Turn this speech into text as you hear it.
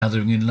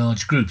gathering in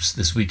large groups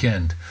this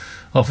weekend.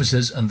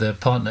 Officers and their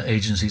partner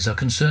agencies are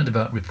concerned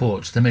about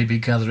reports there may be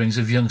gatherings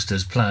of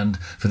youngsters planned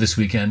for this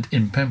weekend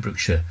in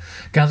Pembrokeshire.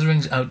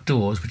 Gatherings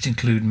outdoors, which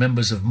include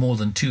members of more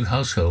than 2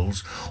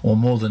 households or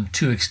more than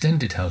 2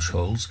 extended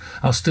households,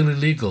 are still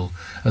illegal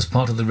as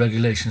part of the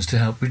regulations to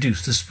help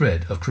reduce the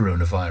spread of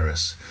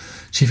coronavirus.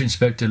 Chief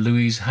Inspector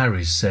Louise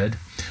Harris said,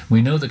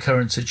 "We know the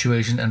current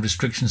situation and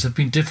restrictions have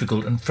been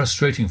difficult and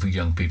frustrating for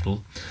young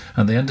people,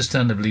 and they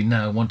understandably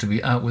now want to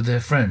be out with their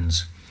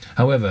friends.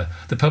 However,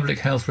 the public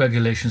health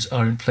regulations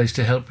are in place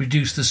to help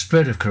reduce the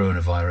spread of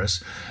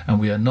coronavirus, and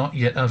we are not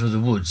yet out of the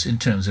woods in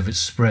terms of its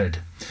spread.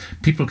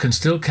 People can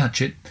still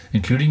catch it,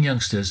 including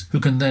youngsters, who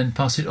can then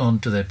pass it on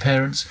to their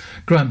parents,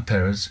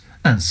 grandparents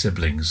and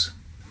siblings."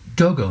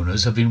 Dog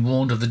owners have been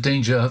warned of the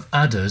danger of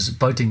adders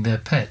biting their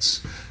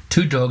pets.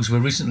 2 dogs were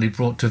recently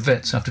brought to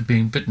vets after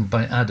being bitten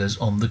by adders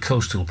on the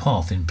coastal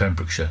path in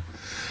Pembrokeshire.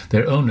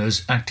 Their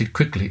owners acted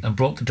quickly and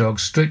brought the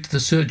dogs straight to the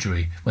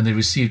surgery when they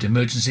received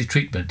emergency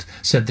treatment,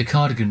 said the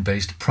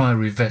Cardigan-based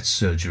Priory Vets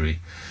Surgery.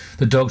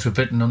 The dogs were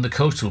bitten on the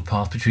coastal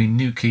path between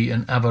Newquay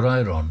and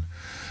Aberaeron.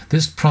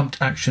 This prompt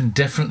action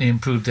definitely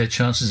improved their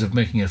chances of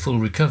making a full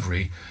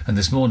recovery, and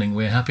this morning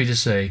we're happy to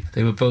say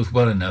they were both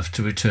well enough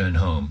to return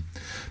home.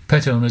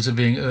 Pet owners are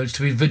being urged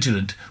to be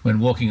vigilant when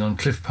walking on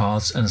cliff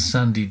paths and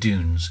sandy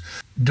dunes.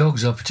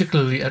 Dogs are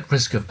particularly at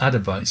risk of adder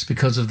bites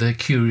because of their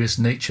curious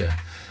nature.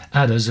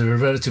 Adders are a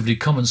relatively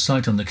common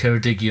sight on the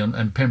Ceredigion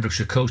and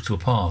Pembrokeshire coastal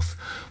path,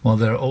 while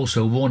there are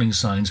also warning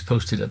signs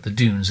posted at the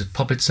dunes at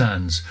Poppet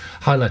Sands,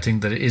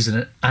 highlighting that it is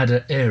an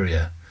adder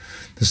area.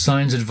 The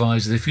signs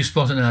advise that if you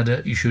spot an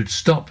adder, you should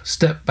stop,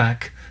 step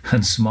back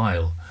and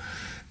smile.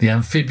 The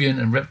amphibian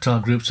and reptile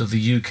groups of the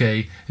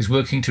UK is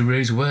working to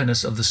raise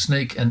awareness of the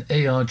snake, and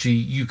ARG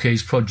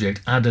UK's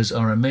project Adders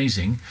Are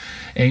Amazing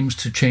aims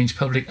to change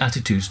public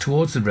attitudes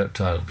towards the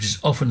reptile, which is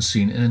often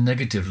seen in a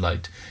negative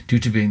light due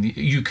to being the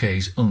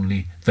UK's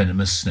only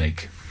venomous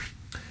snake.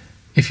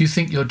 If you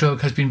think your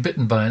dog has been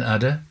bitten by an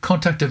adder,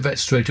 contact a vet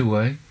straight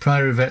away.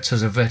 Priory Vets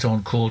has a vet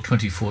on call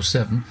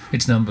 24/7.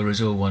 Its number is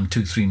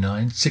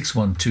 01239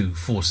 612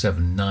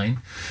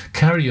 479.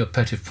 Carry your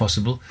pet if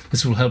possible.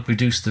 This will help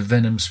reduce the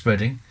venom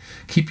spreading.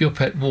 Keep your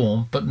pet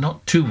warm, but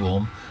not too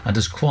warm, and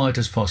as quiet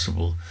as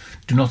possible.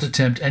 Do not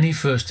attempt any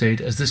first aid,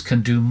 as this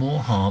can do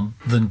more harm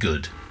than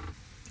good.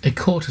 A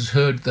court has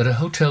heard that a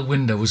hotel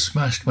window was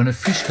smashed when a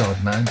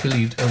fishguard man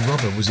believed a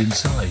robber was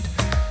inside.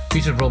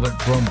 Peter Robert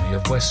Bromley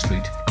of West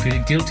Street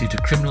pleaded guilty to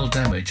criminal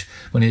damage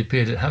when he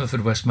appeared at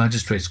Haverfordwest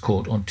Magistrates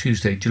Court on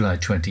Tuesday, July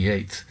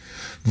 28th.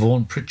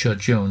 Vaughan Pritchard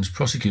Jones,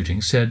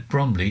 prosecuting, said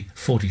Bromley,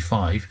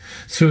 45,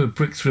 threw a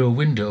brick through a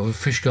window of a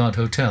Fishguard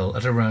hotel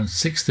at around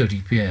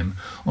 6:30 p.m.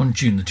 on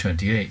June the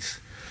 28th.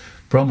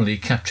 Bromley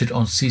captured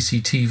on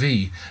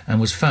CCTV and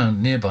was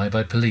found nearby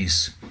by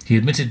police. He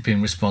admitted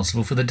being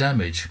responsible for the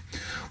damage.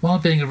 While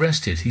being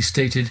arrested, he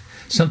stated,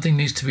 "Something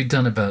needs to be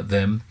done about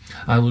them.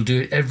 I will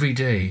do it every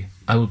day.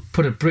 I will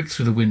put a brick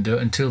through the window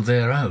until they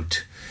are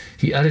out."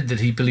 He added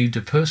that he believed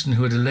a person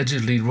who had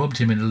allegedly robbed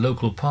him in a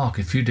local park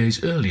a few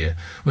days earlier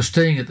was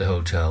staying at the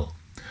hotel.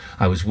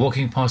 "I was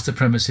walking past the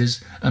premises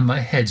and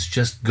my head's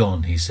just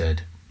gone," he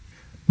said.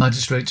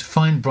 Magistrates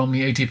fined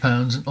Bromley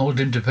 £80 and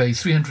ordered him to pay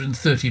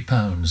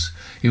 £330.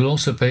 He will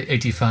also pay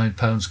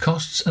 £85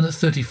 costs and a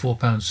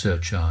 £34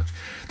 surcharge.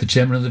 The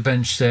chairman of the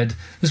bench said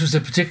this was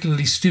a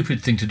particularly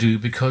stupid thing to do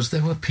because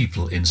there were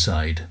people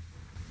inside.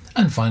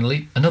 And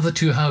finally, another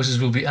 2 houses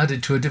will be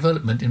added to a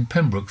development in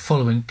Pembroke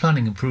following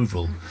planning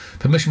approval.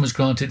 Permission was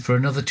granted for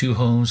another 2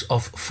 homes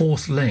off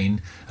 4th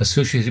Lane,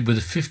 associated with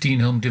a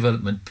 15-home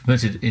development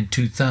permitted in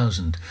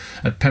 2000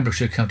 at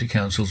Pembrokeshire County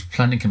Council's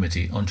Planning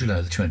Committee on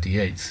July the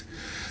 28th.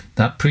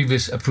 That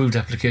previous approved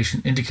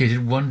application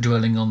indicated 1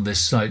 dwelling on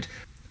this site,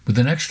 with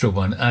an extra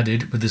one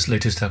added with this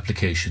latest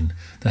application.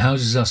 The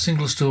houses are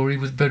single-storey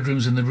with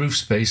bedrooms in the roof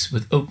space,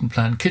 with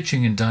open-plan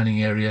kitchen and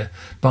dining area,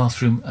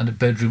 bathroom and a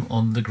bedroom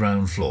on the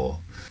ground floor.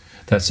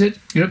 That's it.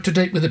 You're up to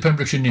date with the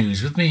Pembrokeshire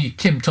News with me,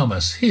 Kim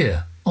Thomas,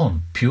 here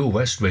on Pure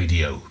West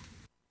Radio.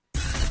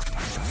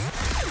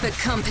 For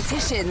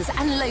competitions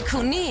and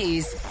local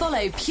news,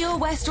 follow Pure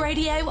West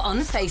Radio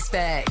on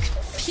Facebook.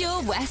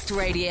 Pure West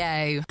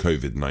Radio.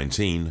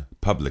 COVID-19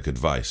 public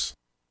advice.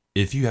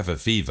 If you have a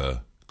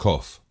fever,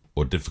 cough,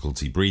 or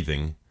difficulty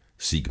breathing,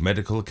 seek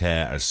medical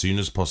care as soon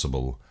as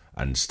possible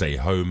and stay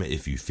home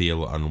if you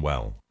feel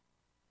unwell.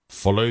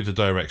 Follow the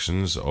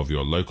directions of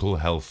your local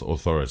health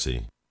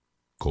authority.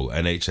 Call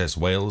NHS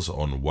Wales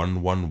on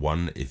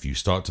 111 if you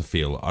start to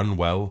feel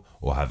unwell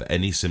or have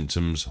any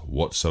symptoms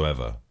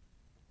whatsoever.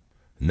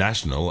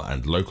 National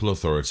and local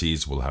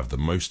authorities will have the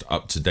most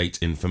up-to-date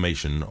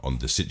information on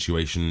the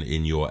situation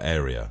in your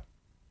area.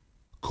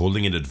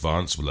 Calling in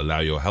advance will allow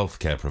your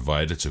healthcare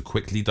provider to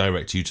quickly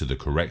direct you to the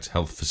correct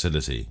health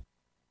facility.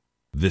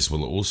 This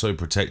will also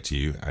protect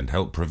you and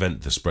help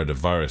prevent the spread of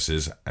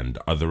viruses and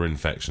other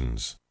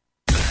infections.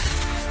 For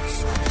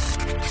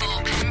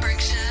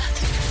Pembrokeshire,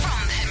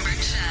 from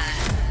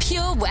Pembrokeshire.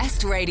 Pure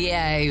West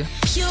Radio.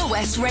 Pure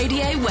West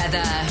Radio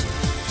weather.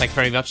 Thank you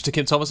very much to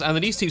Kim Thomas and the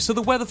news team. So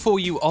the weather for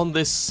you on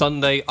this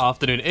Sunday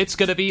afternoon. It's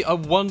going to be a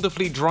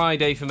wonderfully dry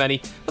day for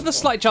many, but the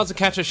slight chance of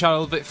catch a shower a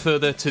little bit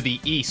further to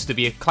the east. To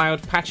be a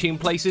cloud patchy in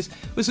places,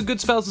 with some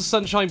good spells of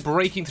sunshine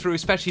breaking through,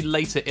 especially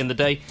later in the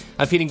day,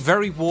 and feeling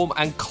very warm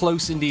and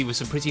close indeed with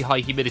some pretty high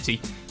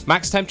humidity.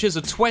 Max temperatures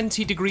are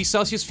 20 degrees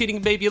Celsius,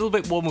 feeling maybe a little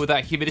bit warmer with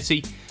that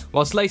humidity.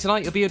 Whilst late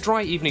tonight it'll be a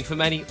dry evening for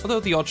many, although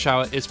the odd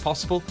shower is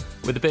possible,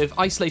 with a bit of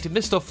isolated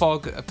mist or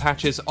fog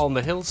patches on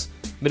the hills.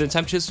 Minimum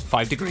temperatures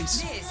 5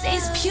 degrees. This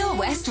is Pure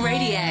West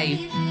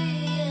Radio.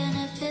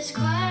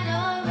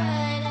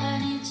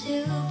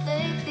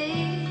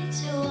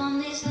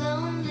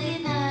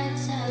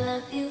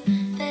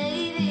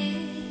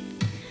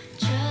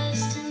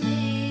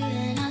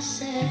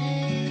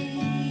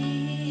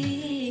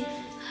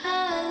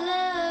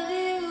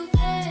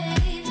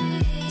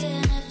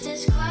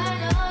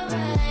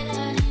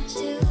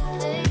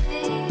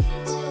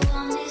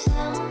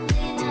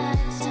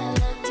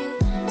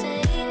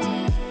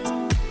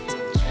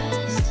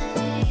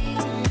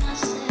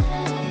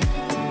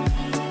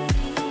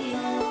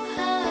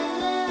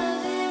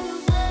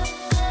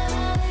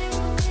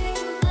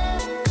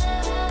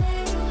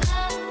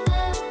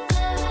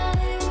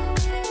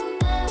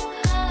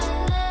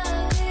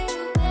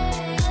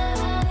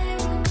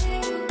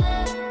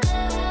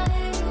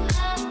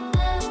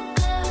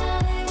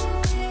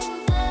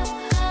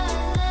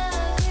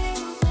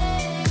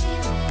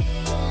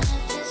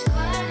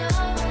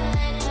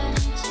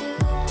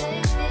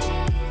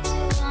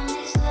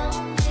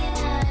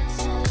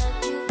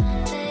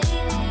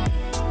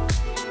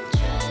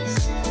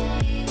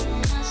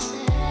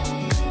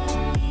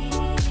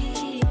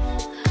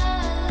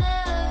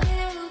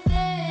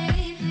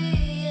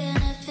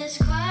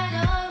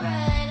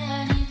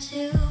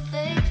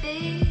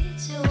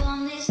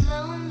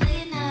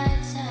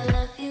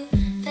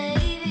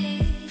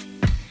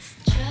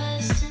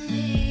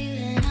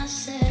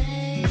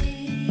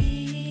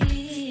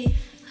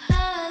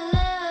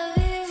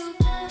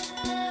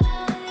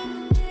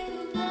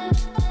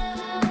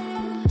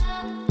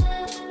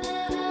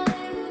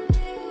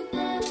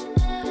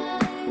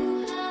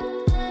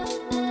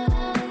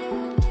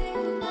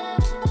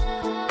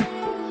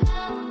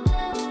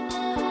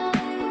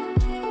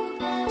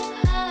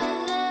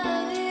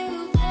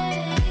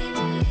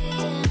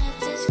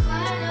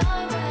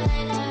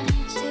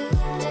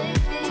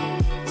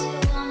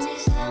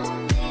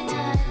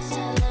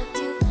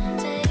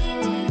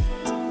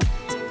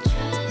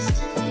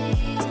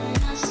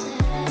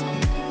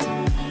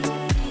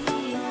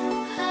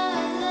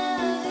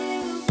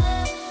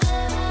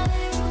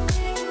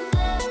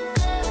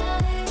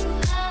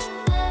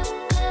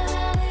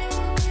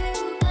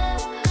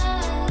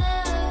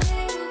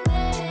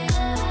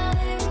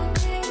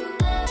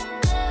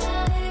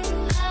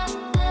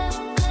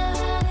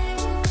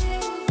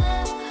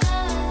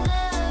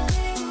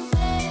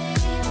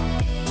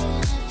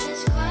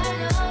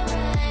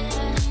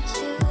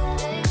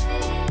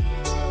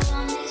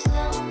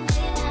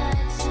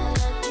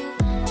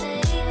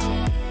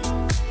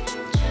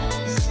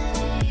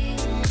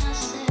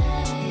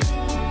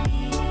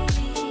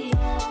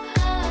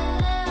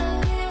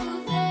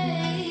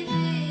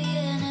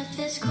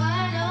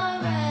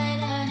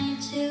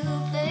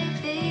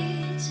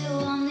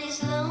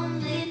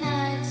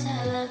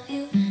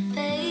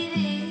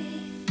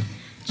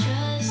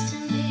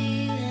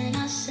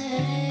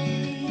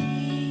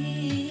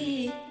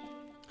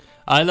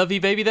 I Love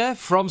You Baby there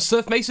from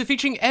Surf Mesa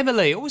featuring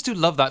Emily. I always do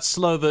love that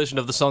slow version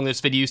of the song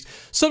that's been used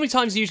so many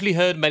times, usually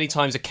heard many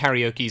times at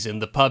karaoke's in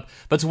the pub.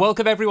 But to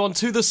welcome everyone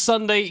to the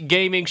Sunday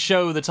Gaming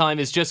Show, the time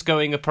is just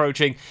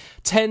approaching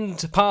 10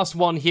 past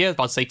 1 here.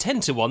 I'd say 10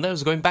 to 1. That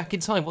was going back in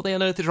time. What the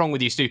on earth is wrong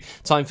with you, Stu?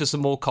 Time for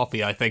some more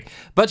coffee, I think.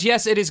 But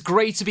yes, it is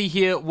great to be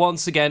here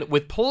once again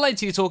with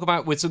plenty to talk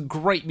about, with some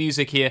great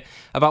music here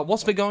about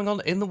what's been going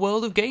on in the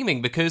world of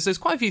gaming, because there's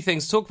quite a few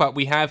things to talk about.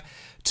 We have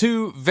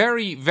two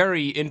very,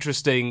 very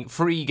interesting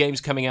free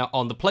games coming out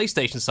on the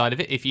PlayStation side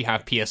of it, if you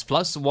have PS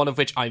Plus, one of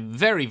which I'm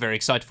very, very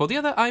excited for. The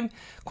other, I'm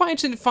quite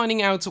interested in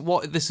finding out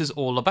what this is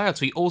all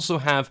about. We also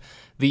have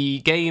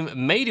the game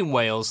Made in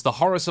Wales, the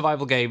horror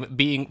survival game,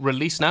 being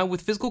released now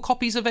with physical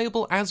copies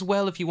available as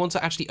well if you want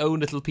to actually own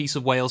a little piece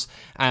of Wales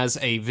as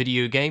a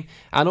video game.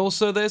 And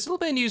also there's a little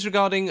bit of news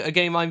regarding a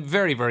game I'm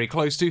very, very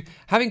close to,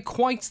 having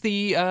quite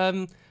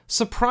the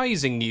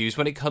surprising news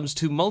when it comes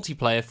to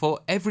multiplayer for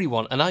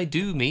everyone, and I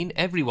do mean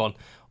everyone.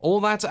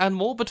 All that and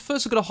more, but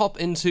first we're going to hop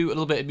into a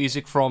little bit of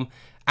music from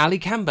Ali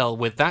Campbell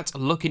with That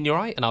Look in Your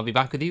Eye, and I'll be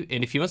back with you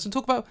in a few months and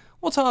talk about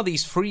what are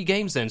these free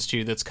games then,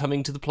 Stu, that's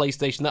coming to the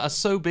PlayStation that are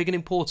so big and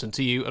important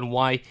to you, and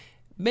why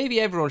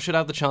maybe everyone should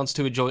have the chance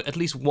to enjoy at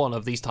least one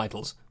of these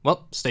titles.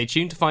 Well, stay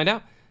tuned to find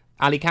out.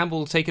 Ali Campbell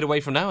will take it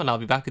away from now, and I'll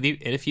be back with you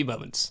in a few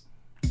moments.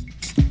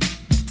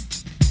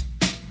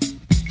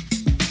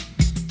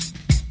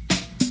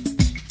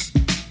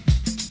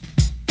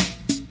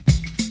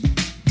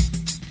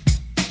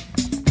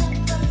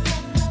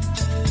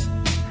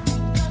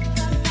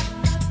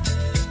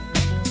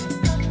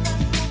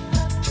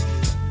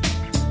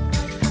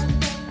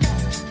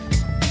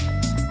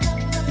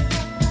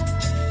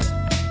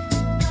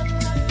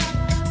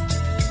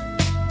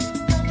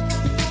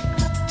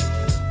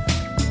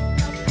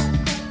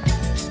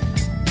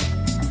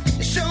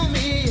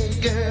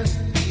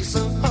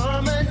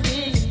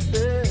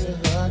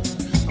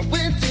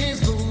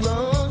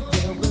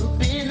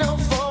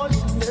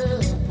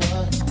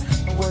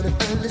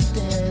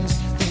 understands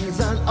things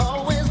aren't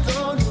always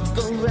gonna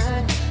go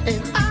right.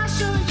 And I'll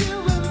show you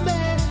a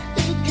man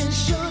who can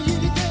show you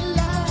the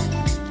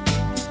light.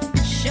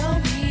 Show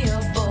me a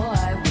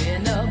boy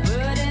with no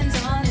burdens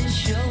on his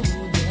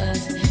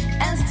shoulders.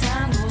 As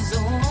time goes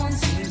on,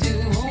 seems to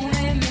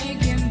only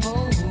make him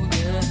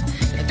bolder.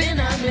 Then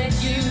I met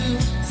you,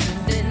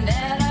 something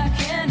that I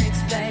can't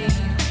explain.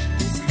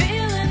 This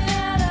feeling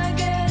that I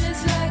get,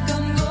 it's like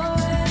I'm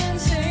going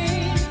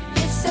insane.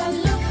 It's that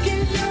look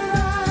in your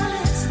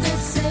eyes that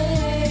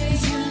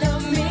says you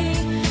love me,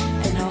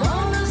 and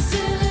all the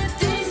silly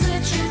things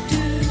that you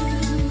do.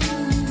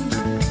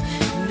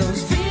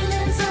 Those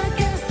feelings I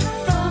get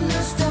from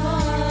the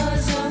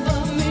stars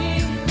above me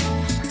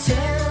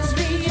tells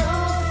me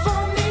you're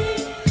for me,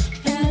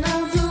 and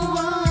I'm the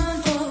one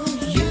for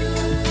you.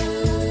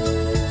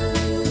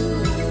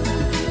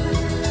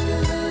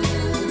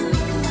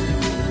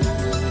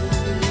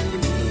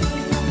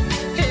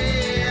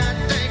 Hey, I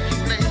thank you,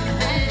 baby.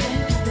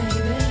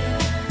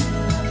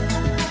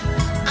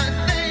 I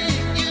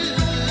thank you.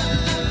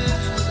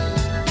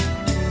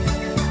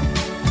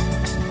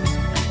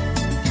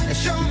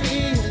 Show me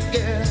a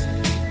girl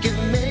who can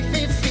make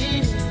me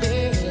feel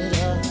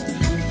better.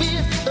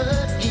 With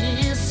her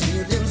ears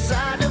sealed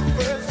inside a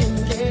perfect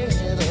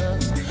letter.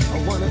 I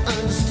wanna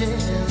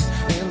understand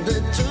when the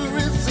tour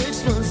is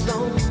 6 months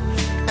long,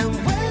 and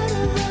when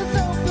the road's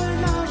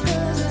open out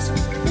 'cause it's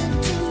been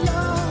too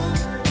long.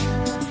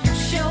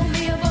 Show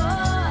me a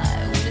boy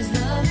with his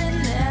loving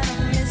that I'm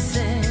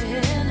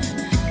missing.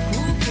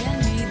 Who can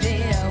be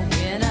there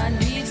when I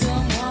need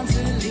someone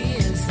to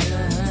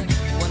listen?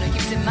 Wanna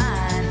keep in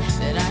mind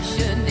that I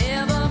should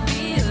never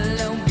be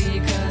alone,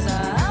 because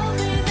I'll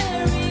be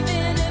there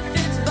even if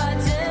it's by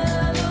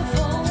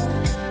telephone.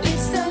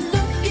 It's that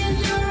look in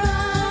your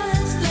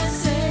eyes that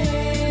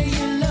say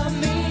you love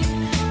me,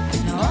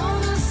 and all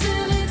the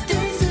silly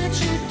things that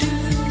you do.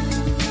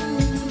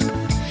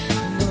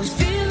 Those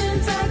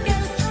feelings I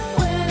get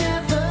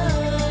whenever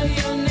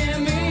you're near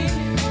me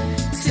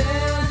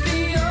tells me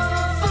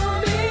you're for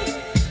me,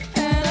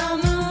 and I'm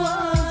the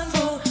one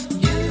for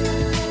you.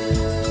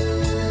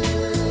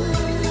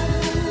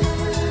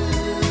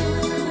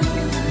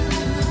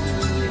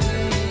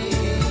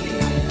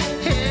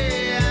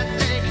 Hey, I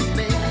thank you,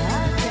 baby.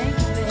 I thank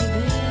you,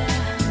 baby.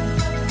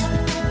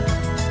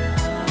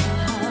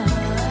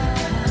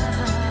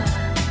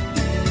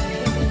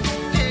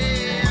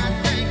 Hey, I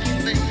thank you,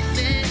 baby.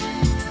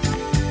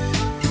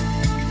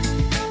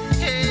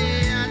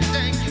 Hey, I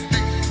thank you,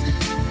 baby.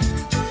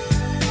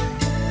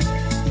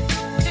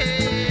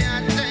 Hey, I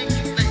thank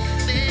you,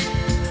 baby.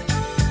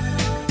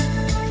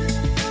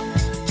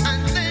 I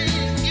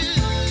thank you.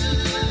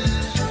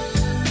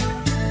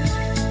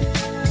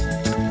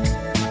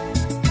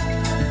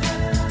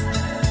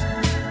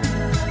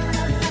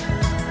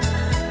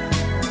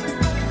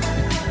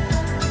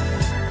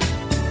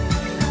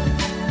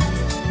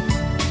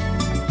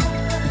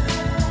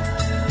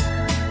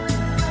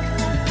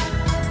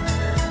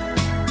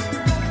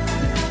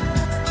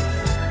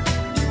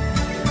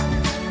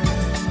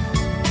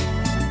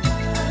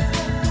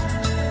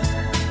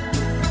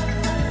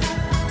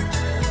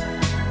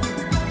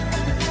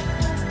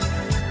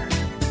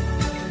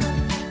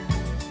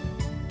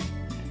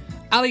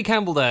 Ali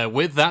Campbell there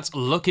with that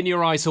look in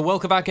your eye. So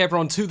welcome back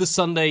everyone to the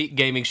Sunday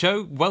Gaming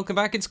Show. Welcome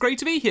back, it's great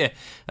to be here.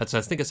 I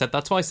think I said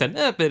that twice then,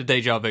 a bit of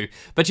deja vu.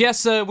 But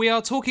yes, we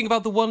are talking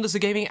about the wonders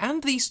of gaming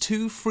and these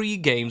two free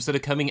games that are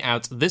coming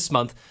out this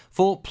month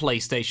for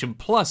PlayStation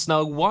Plus.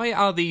 Now, why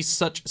are these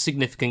such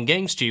significant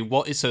games, Stu?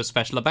 What is so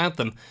special about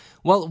them?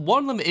 Well,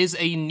 one of them is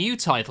a new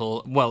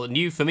title, well,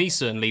 new for me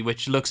certainly,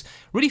 which looks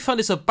really fun.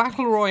 It's a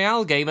Battle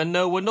Royale game, and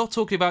no, we're not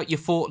talking about your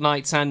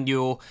Fortnites and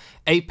your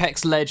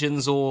Apex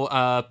Legends or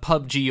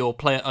PUBG or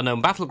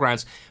PlayerUnknown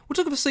Battlegrounds. We're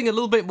talking about something a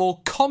little bit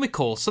more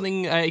comical,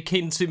 something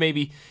akin to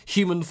maybe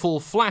Human Fall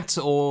Flat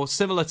or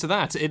similar to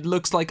that. It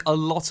looks like a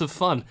lot of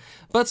fun.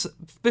 But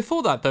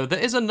before that, though, there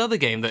is another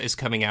game that is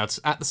coming out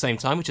at the same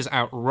time, which is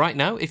out right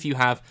now if you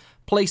have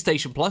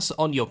PlayStation Plus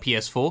on your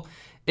PS4.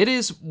 It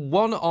is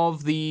one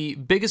of the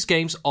biggest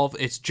games of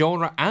its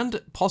genre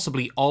and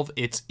possibly of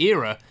its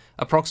era,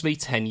 approximately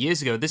 10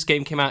 years ago. This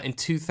game came out in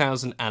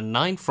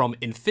 2009 from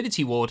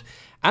Infinity Ward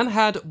and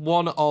had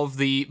one of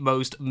the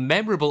most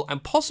memorable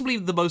and possibly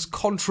the most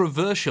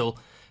controversial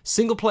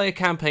single-player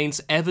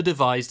campaigns ever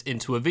devised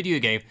into a video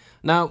game.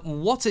 Now,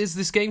 what is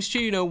this game,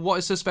 Stu? You know, what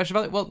is so special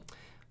about it? Well,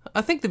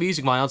 I think the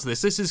music might answer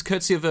this. This is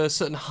courtesy of a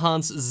certain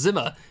Hans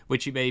Zimmer,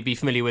 which you may be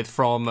familiar with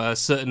from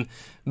certain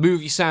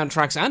movie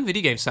soundtracks and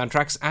video game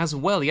soundtracks as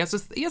well. He has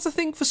a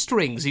thing for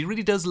strings. He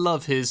really does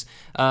love his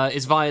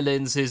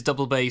violins, his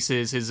double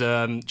basses, his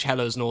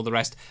cellos and all the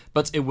rest,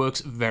 but it works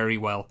very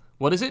well.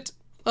 What is it?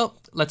 Well,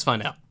 let's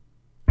find out.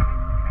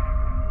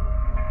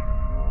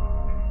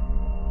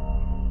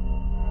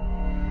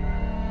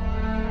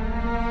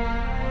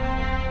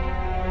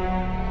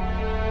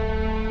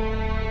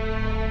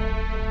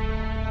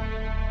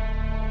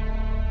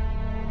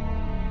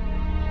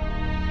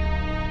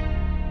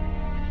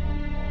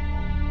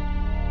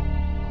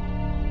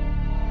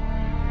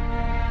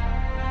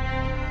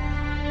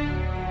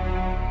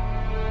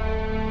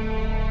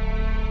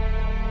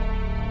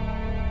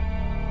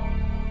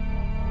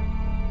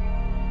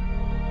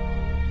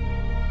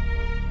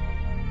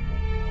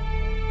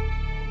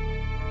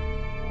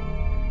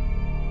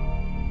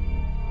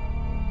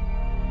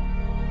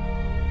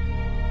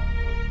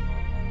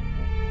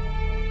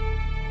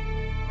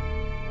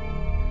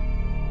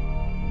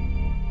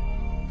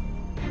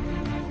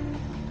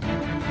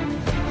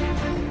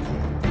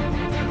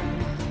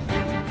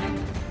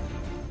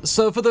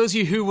 So for those of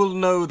you who will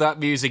know that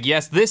music,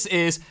 yes, this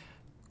is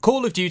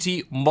Call of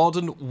Duty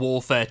Modern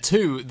Warfare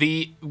 2,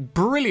 the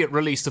brilliant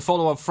release to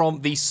follow up from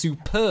the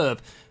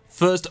superb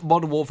first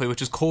Modern Warfare,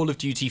 which was Call of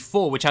Duty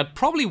 4, which had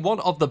probably one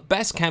of the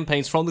best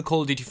campaigns from the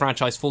Call of Duty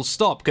franchise, full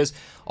stop, because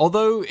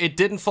although it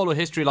didn't follow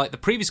history like the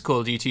previous Call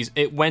of Duties,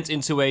 it went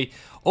into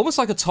almost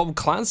like a Tom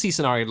Clancy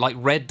scenario, like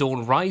Red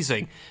Dawn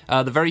Rising,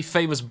 the very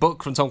famous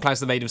book from Tom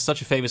Clancy that made him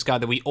such a famous guy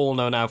that we all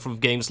know now from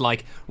games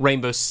like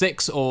Rainbow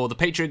Six or the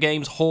Patriot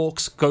games,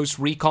 Hawks, Ghost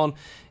Recon.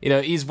 You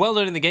know, he's well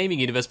known in the gaming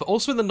universe, but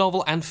also in the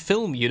novel and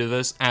film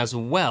universe as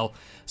well.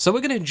 So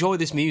we're going to enjoy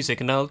this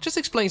music, and I'll just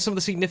explain some of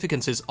the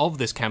significances of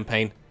this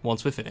campaign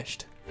once we're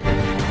finished.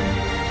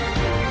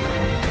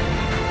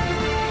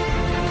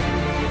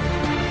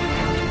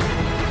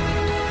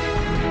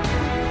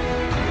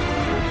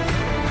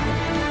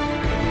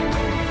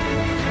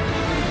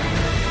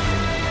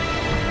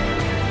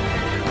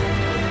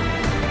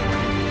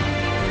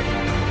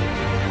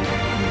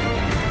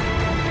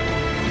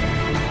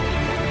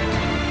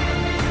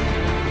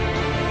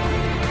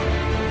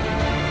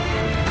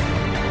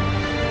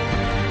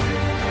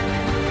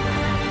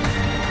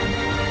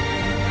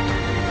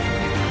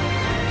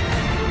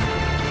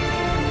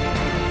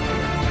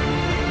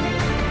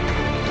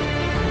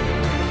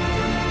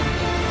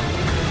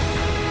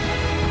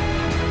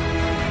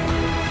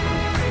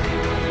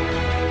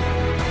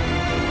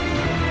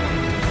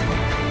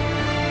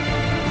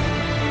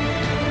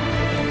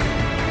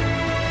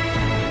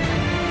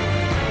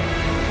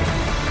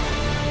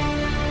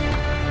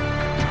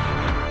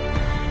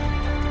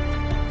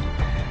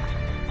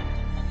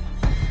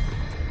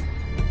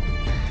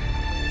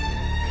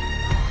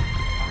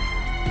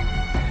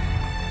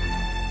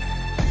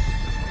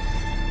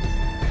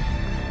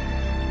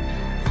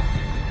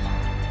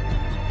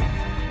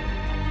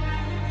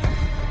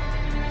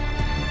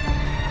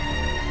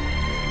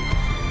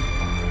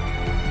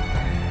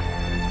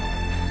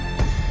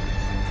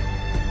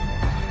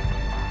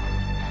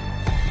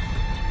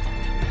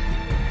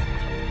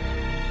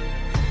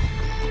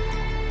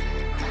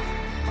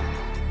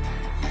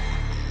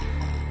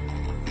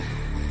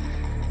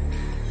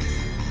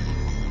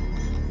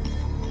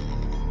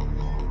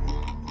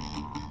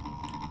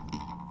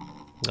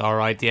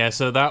 Alright, yeah,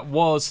 so that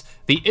was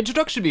the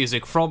introduction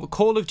music from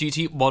Call of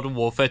Duty Modern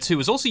Warfare 2. It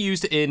was also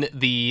used in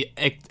the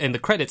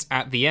credits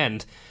at the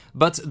end.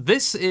 But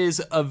this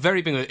is a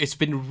very big... It's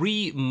been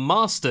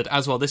remastered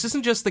as well. This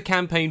isn't just the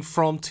campaign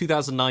from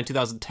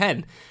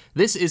 2009-2010.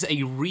 This is a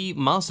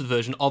remastered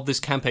version of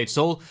this campaign. It's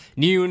all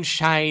new and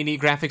shiny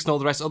graphics and all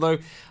the rest, although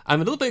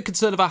I'm a little bit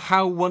concerned about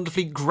how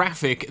wonderfully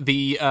graphic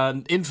the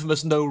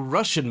infamous No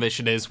Russian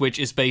mission is, which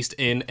is based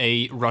in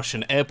a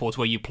Russian airport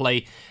where you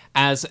play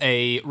as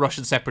a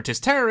Russian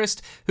separatist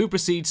terrorist who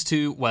proceeds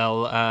to,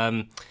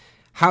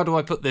 how do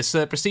I put this?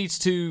 Proceeds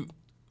to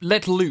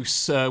let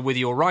loose with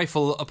your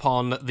rifle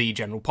upon the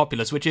general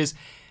populace, which is,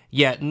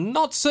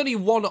 not certainly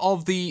one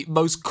of the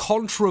most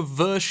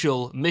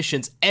controversial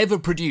missions ever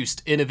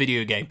produced in a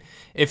video game.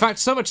 In fact,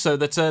 so much so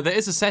that there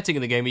is a setting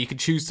in the game where you can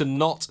choose to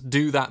not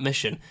do that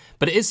mission.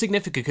 But it is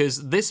significant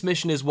because this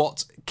mission is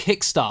what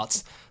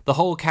kickstarts the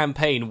whole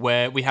campaign,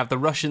 where we have the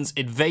Russians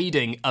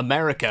invading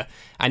America,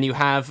 and you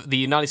have the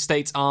United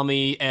States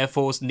Army, Air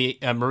Force,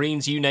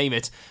 Marines, you name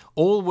it,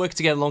 all work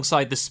together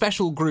alongside the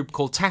special group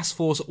called Task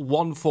Force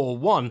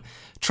 141,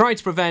 trying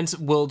to prevent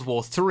World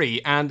War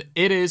III, and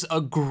it is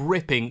a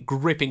gripping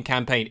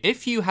campaign.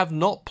 If you have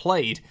not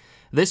played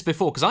this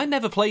before, because I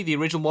never played the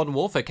original Modern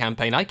Warfare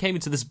campaign, I came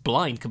into this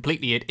blind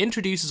completely. It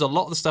introduces a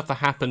lot of the stuff that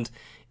happened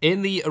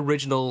in the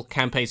original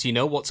campaign, so you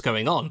know what's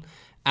going on,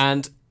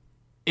 and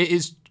it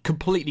is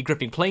completely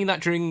gripping. Playing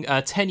that during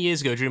 10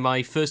 years ago, during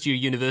my first year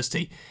of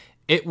university,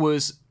 it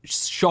was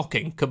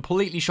shocking,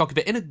 completely shocking,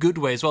 but in a good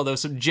way as well. There were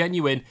some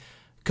genuine,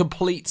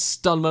 complete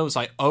stun moments,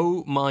 like,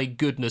 oh my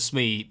goodness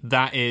me,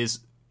 that is,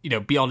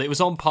 beyond. It was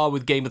on par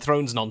with Game of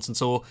Thrones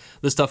nonsense or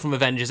the stuff from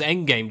Avengers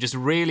Endgame, just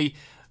really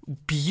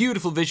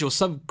beautiful visuals,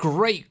 some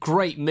great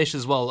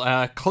missions as well.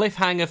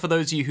 Cliffhanger, for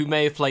those of you who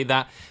may have played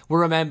that, will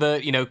remember,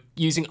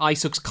 using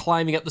ice hooks,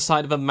 climbing up the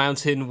side of a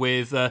mountain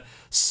with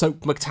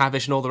Soap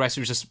McTavish and all the rest.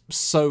 It was just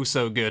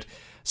so good.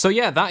 So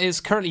yeah, that is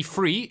currently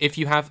free if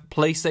you have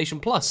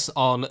PlayStation Plus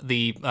on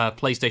the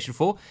PlayStation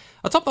 4.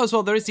 On top of that as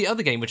well, there is the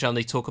other game which I'll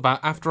need to talk about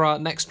after our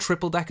next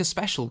Triple Decker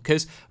special,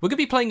 because we're going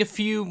to be playing a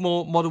few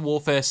more Modern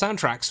Warfare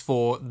soundtracks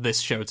for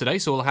this show today,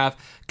 so we'll have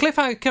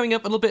Cliffhanger coming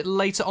up a little bit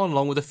later on,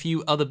 along with a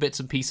few other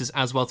bits and pieces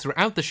as well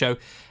throughout the show,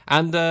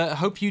 and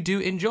hope you do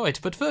enjoy it.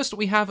 But first,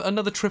 we have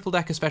another Triple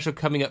Decker special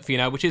coming up for you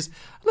now, which is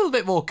a little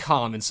bit more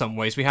calm in some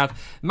ways. We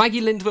have Maggie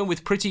Lindemann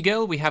with Pretty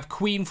Girl, we have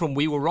Queen from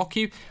We Will Rock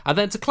You, and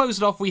then to close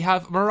it off, we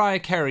have Mariah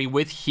Carey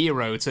with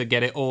Hero to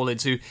get it all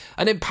into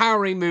an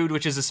empowering mood,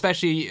 which is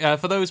especially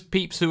for those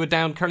peeps who are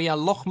down currently at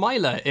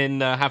Lochmeyler in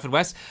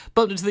Haverfordwest.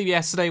 Bumped into them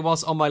yesterday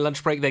whilst on my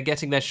lunch break. They're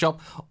getting their shop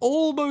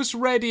almost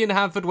ready in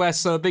Haverfordwest,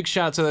 so a big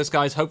shout out to those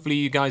guys. Hopefully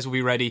you guys will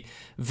be ready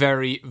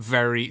very,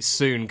 very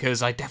soon,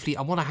 because I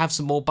want to have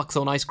some more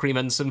buckthorn ice cream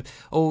and some,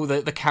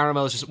 the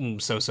caramel is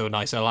just so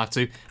nice. I'll have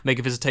to make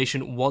a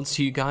visitation once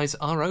you guys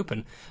are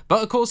open.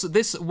 But of course,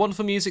 this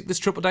Wonderful Music, this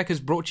Triple Deck is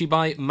brought to you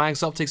by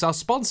Mags Optics, our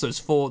sponsors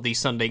for the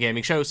Sunday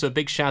Gaming Show, so a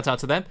big shout out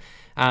to them,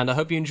 and I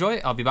hope you enjoy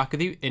it. I'll be back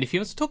with you in a few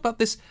minutes to talk about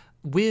this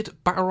weird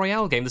Battle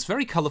Royale game that's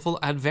very colourful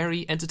and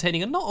very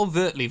entertaining and not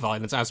overtly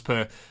violent as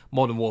per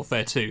Modern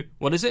Warfare 2.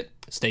 What is it?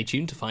 Stay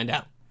tuned to find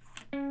out.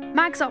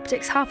 Mags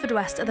Optics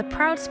Haverfordwest are the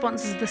proud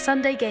sponsors of the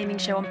Sunday Gaming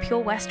Show on Pure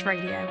West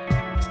Radio.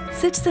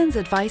 Citizens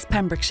Advice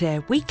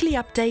Pembrokeshire weekly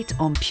update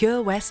on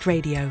Pure West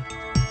Radio.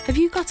 Have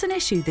you got an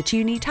issue that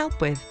you need help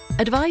with?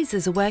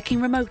 Advisors are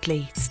working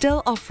remotely,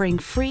 still offering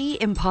free,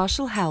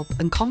 impartial help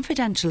and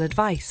confidential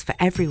advice for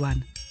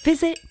everyone.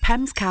 Visit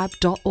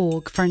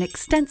pemscab.org for an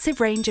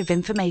extensive range of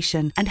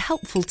information and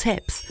helpful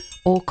tips,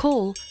 or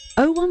call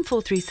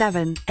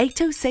 01437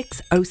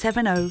 806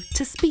 070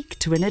 to speak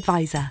to an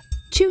advisor.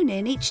 Tune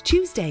in each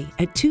Tuesday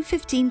at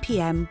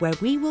 2:15pm where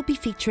we will be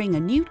featuring a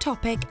new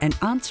topic and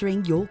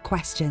answering your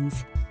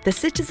questions. The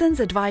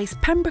Citizens Advice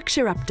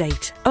Pembrokeshire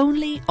Update,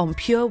 only on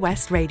Pure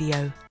West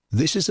Radio.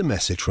 This is a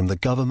message from the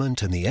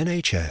government and the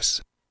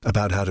NHS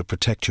about how to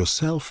protect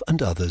yourself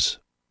and others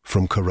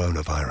from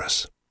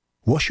coronavirus.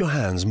 Wash your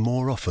hands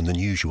more often than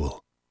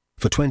usual,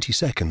 for 20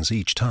 seconds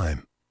each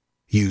time.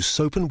 Use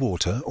soap and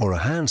water or a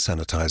hand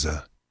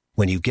sanitizer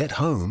when you get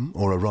home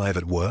or arrive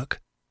at work,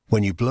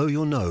 when you blow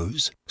your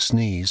nose,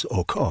 sneeze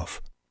or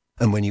cough,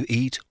 and when you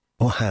eat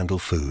or handle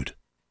food.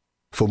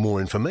 For more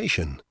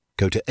information,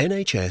 go to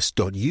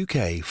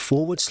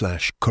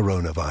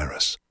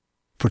nhs.uk/coronavirus.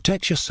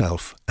 Protect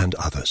yourself and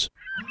others.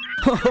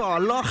 Oh,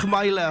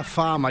 Lochmeyler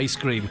Farm Ice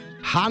Cream.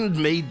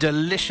 Handmade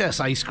delicious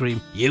ice cream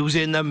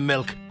using the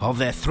milk of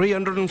their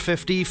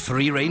 350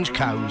 free-range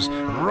cows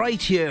right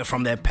here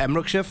from their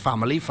Pembrokeshire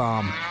family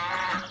farm.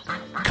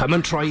 Come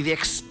and try the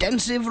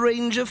extensive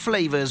range of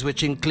flavours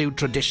which include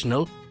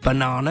traditional,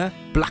 banana,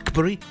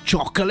 blackberry,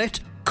 chocolate,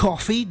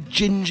 coffee,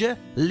 ginger,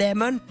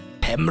 lemon,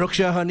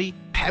 Pembrokeshire honey,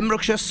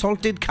 Pembrokeshire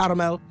salted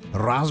caramel,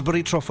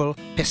 raspberry truffle,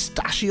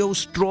 pistachio,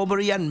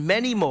 strawberry and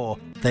many more.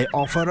 They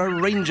offer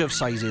a range of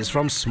sizes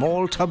from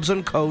small tubs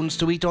and cones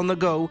to eat on the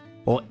go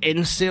or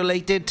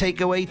insulated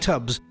takeaway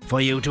tubs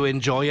for you to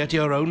enjoy at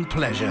your own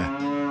pleasure.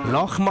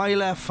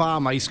 Lochmeyler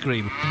Farm Ice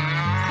Cream.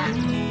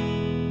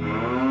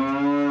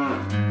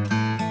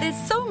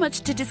 There's so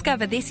much to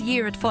discover this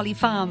year at Folly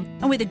Farm,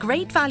 and with a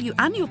great value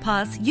annual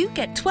pass, you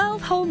get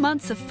 12 whole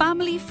months of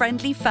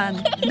family-friendly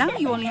fun. Now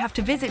you only have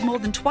to visit more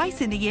than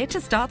twice in the year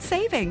to start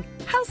saving.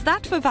 How's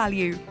that for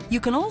value? You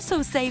can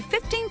also save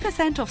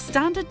 15% off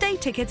standard day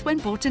tickets when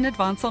bought in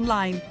advance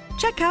online.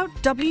 Check out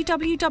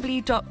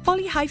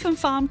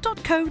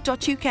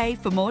www.folly-farm.co.uk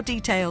for more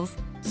details.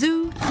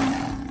 Zoo,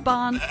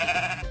 barn,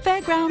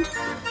 fairground,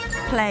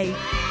 play.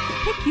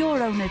 Pick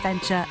your own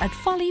adventure at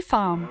Folly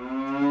Farm.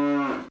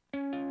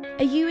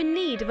 Are you in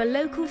need of a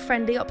local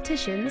friendly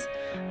opticians?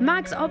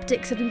 Mags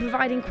Optics have been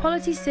providing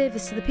quality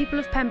service to the people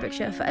of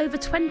Pembrokeshire for over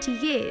 20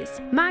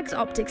 years. Mags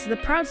Optics are the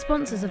proud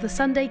sponsors of the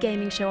Sunday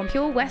Gaming Show on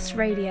Pure West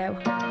Radio.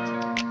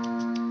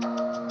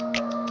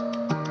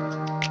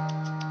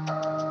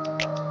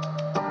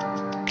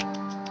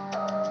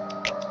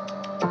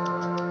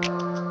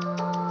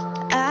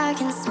 I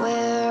can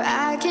swear,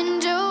 I can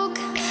joke,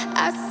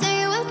 I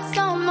say what's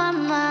on my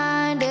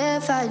mind.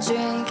 If I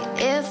drink,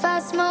 if I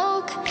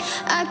smoke,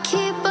 I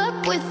keep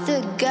up with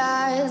the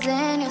guys,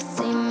 and you'll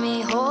see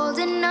me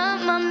holding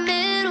up my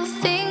middle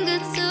finger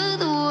to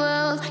the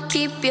world.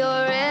 Keep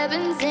your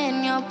ribbons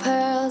and your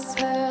pearls,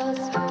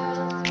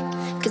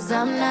 cause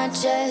I'm not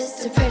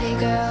just a pretty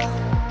girl,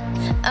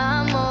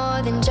 I'm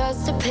more than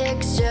just a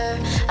picture.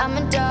 I'm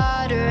a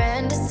daughter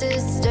and a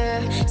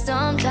sister.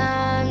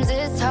 Sometimes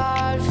it's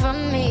hard for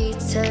me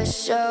to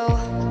show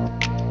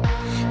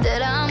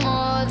that I'm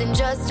more than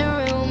just a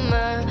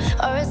rumor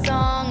or a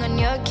song on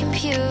your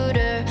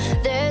computer.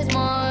 There's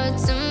more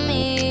to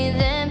me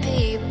than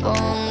people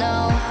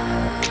know.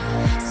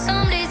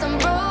 Some days I'm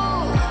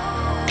broke,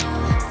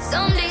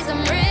 some days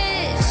I'm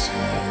rich,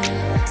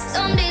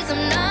 some days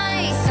I'm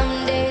nice,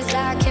 some days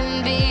I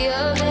can be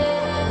a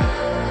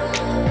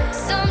bit.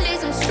 Some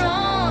days I'm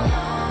strong,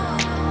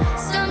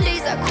 some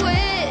days I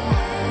quit.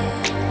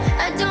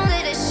 I don't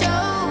let it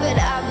show, but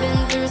I've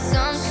been through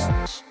some.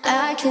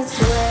 I can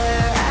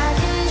swear, I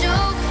can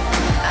joke,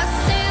 I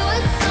say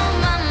what's on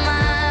my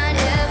mind.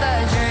 If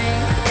I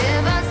drink,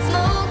 if I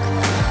smoke,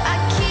 I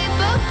keep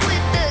up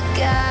with the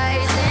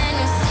guys, and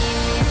you see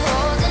me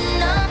holding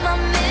up my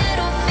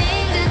middle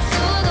finger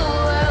to the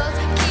world.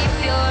 Keep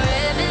your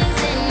ribbons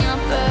and your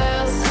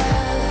pearls,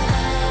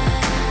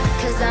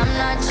 cause I'm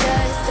not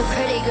just a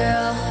pretty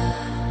girl,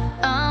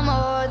 I'm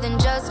more than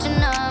just a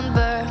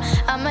number.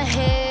 I'm a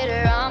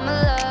hitter, I'm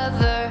a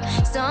lover.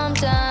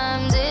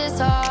 Sometimes it's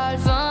hard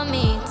for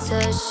me to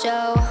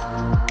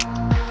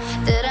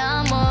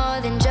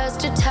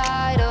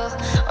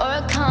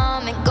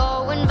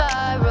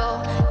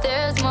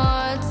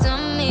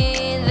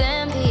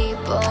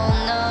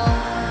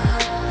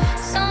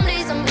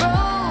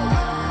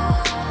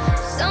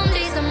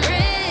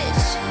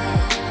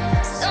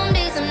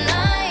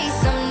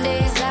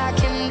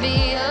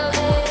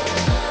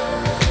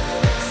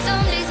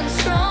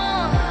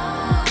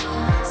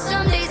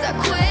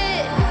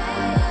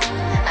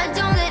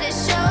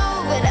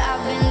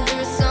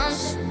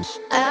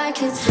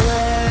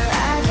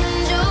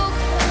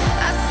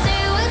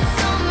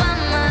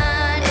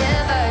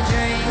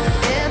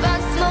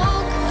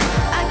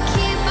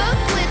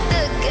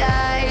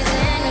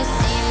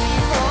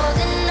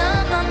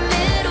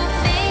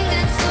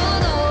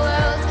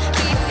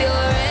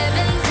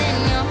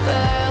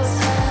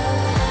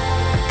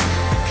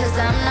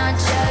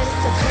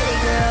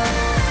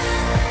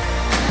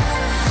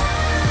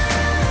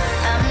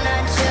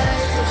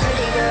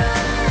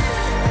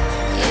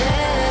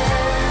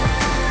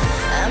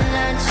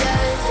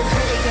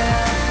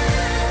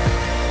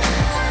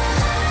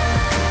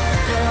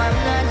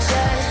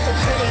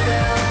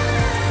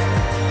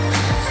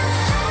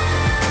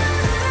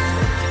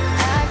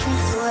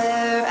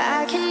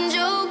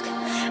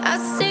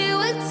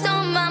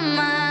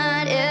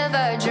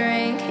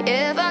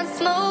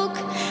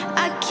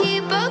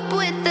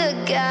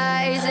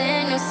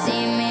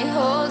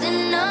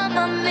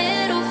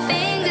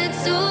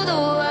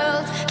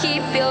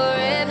keep your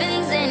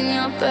ribbons and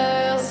your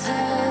pearls.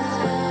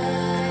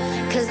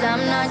 'Cause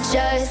I'm not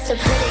just a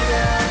pretty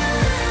girl.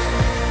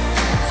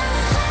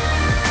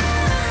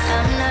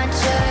 I'm not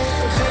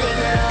just a pretty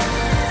girl.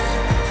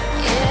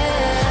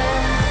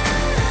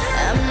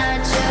 Yeah, I'm not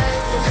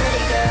just a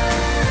pretty girl.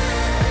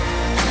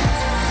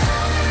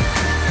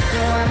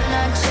 No, I'm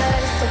not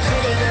just a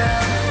pretty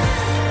girl.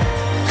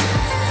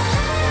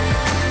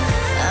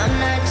 I'm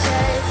not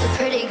just a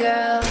pretty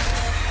girl.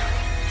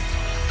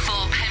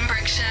 For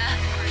Pembrokeshire,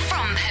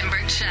 from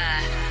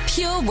Pembrokeshire,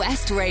 Pure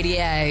West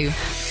Radio.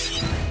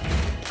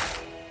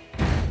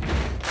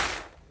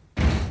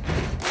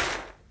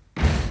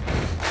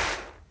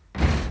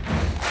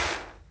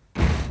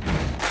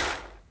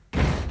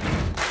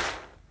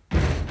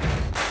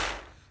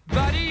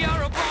 Buddy,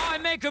 you're a boy,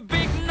 make a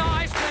big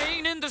noise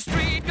playing in the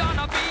street.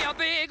 Gonna be a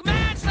big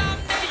man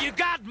someday. You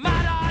got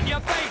mud on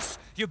your face,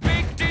 you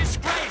big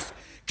disgrace.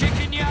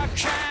 Kicking your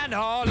can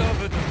all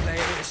over the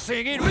place.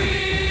 Singing,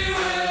 we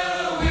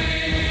will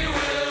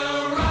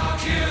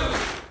rock you.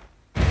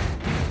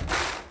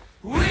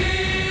 We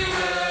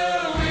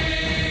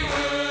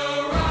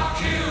will rock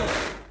you.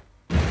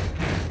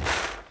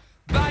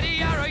 Buddy,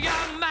 you're a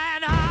young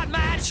man, hard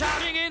man,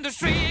 shouting in the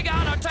street.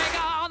 Gonna take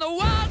on the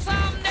world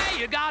someday.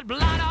 You got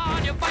blood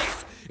on your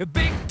face, a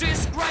big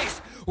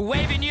disgrace,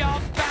 waving your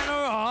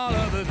banner all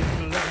over the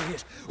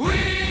place. We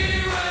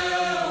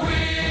will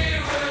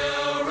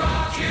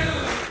rock you.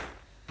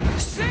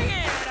 Sing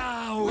it,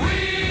 we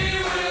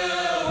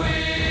will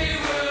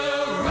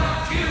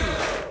rock you.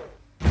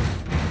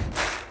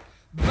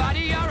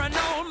 Buddy, you're an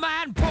old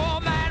man, poor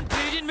man,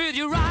 pleading with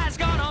your eyes,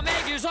 gonna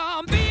make you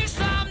zombie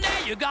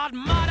someday. You got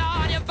mud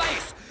on your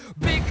face,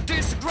 big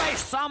disgrace.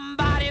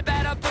 Somebody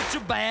better put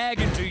your bag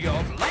into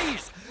your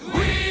place.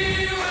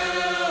 We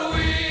will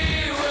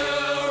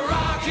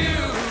rock you.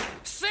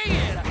 Sing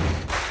it.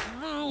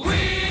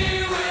 We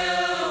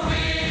will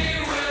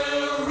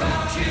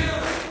rock you.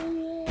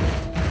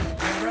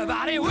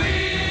 Everybody, we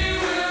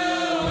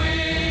will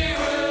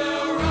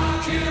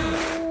rock you.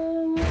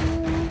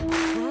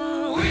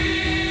 We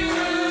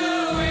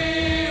will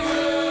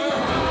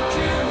rock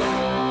you.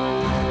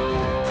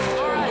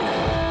 All right.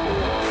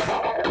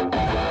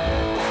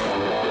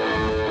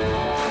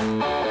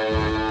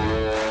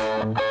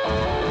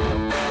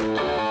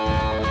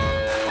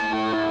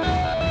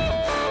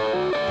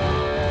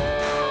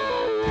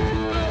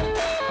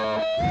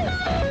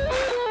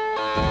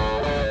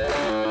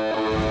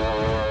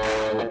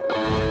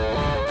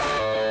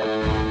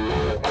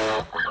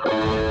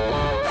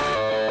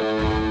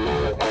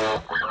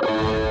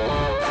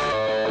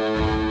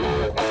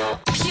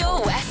 Pure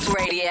West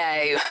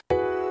Radio.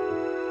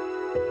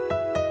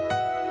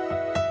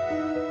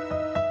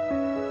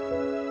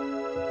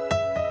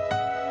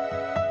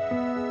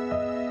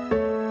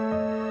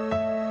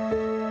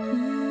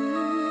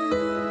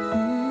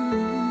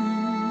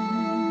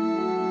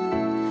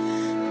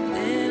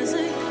 There's a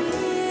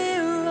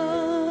hero.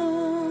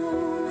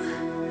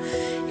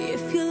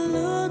 If you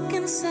look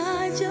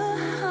inside your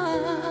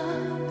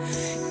heart,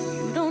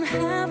 you don't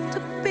have to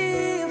be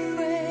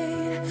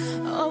afraid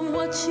of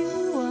what you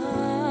are.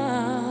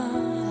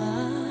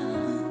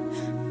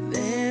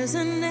 There's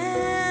an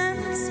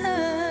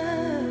answer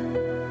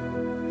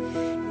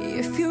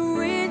if you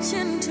reach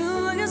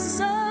into your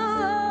soul,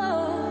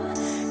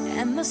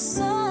 and the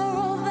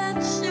sorrow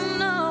that you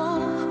know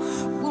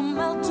will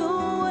melt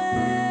away.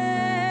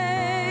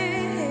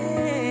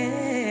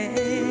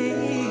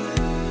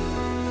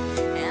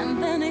 And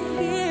then a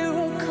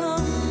hero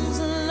comes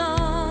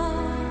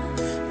along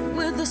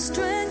with the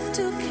strength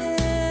to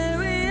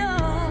carry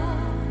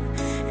on,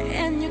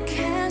 and you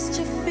cast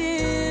your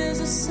fears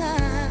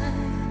aside,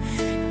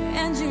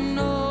 and you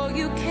know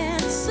you can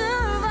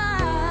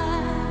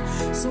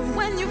survive. So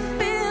when you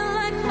feel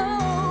like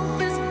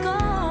hope is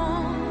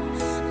gone,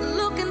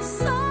 look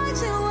inside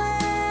you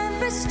and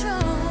be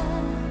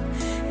strong,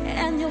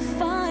 and you'll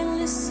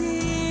finally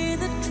see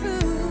the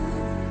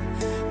truth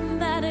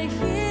that a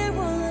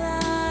hero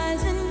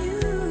lies in you.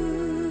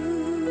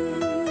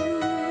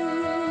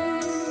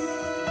 'Cause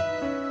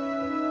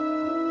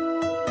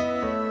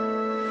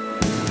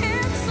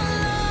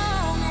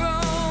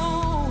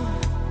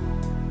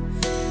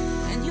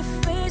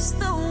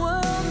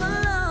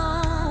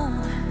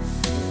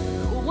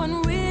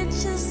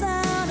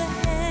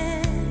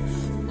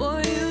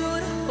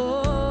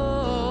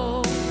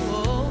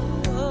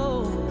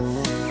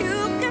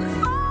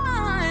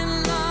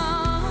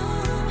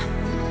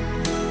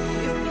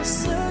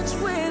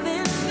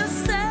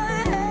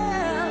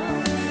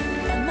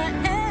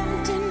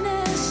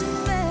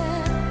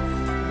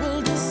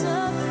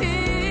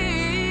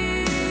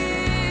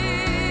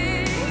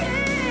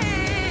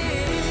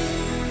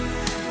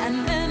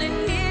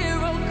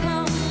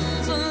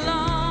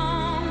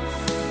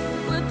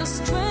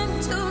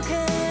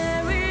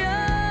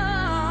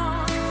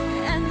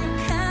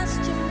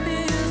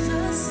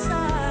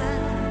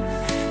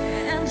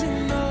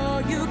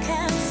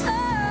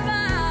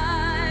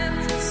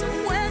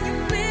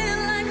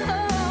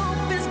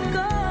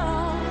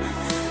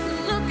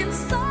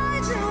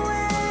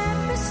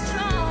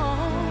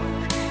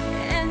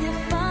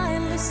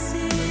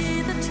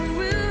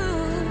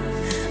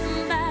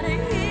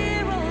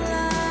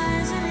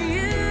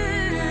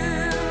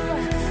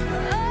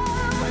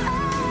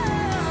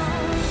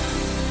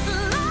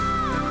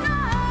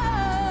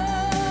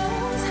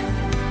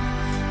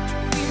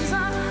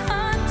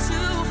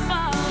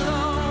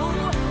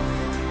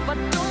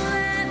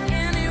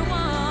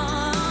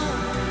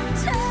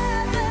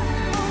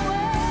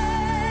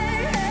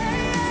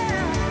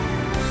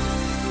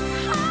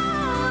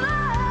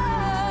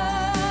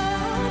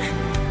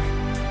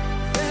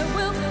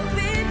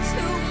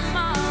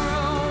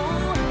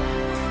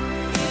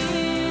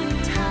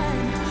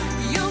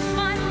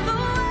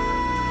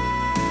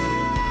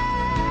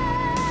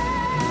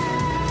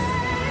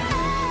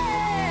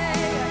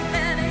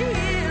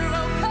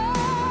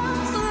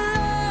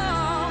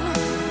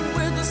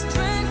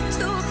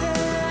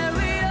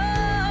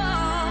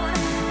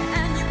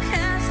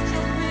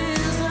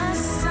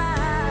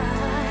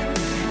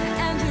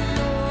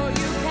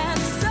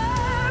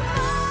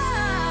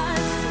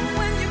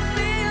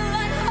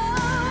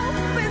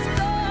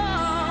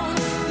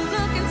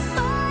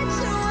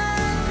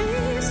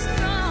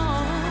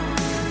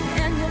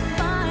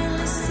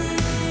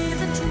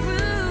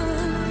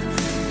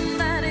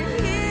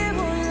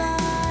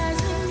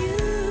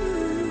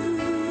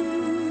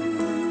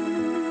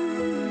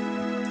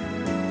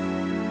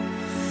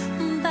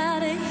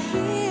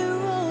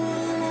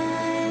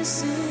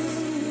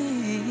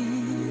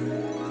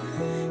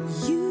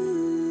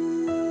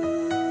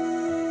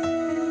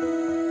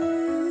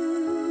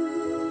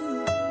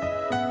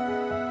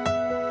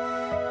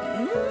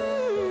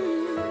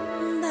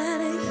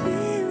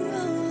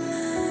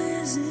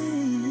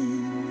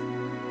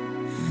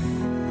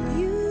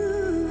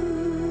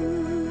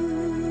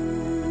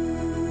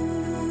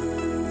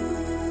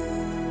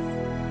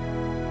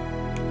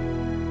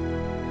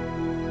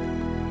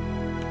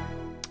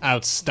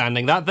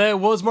outstanding. That there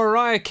was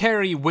Mariah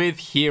Carey with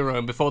Hero,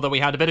 and before that we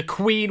had a bit of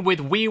Queen with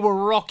We Will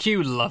Rock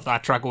You. Love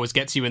that track, always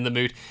gets you in the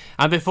mood.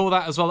 And before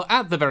that as well,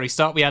 at the very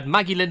start, we had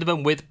Maggie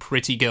Lindemann with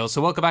Pretty Girl.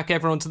 So welcome back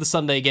everyone to the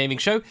Sunday Gaming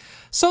Show.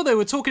 So they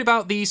were talking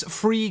about these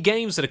free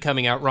games that are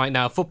coming out right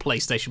now for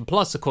PlayStation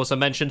Plus. Of course, I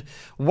mentioned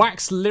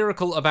wax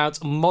lyrical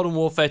about Modern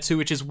Warfare 2,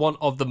 which is one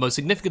of the most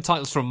significant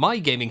titles from my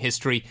gaming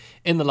history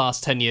in the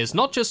last 10 years,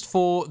 not just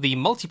for the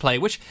multiplayer,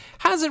 which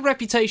has a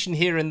reputation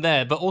here and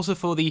there, but also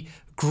for the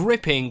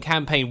gripping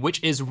campaign,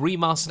 which is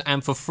remastered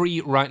and for free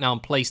right now on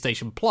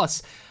PlayStation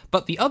Plus.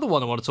 But the other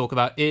one I want to talk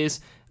about is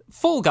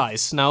Fall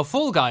Guys. Now,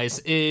 Fall Guys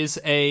is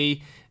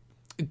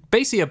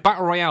basically a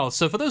battle royale.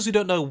 So for those who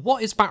don't know,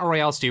 what is battle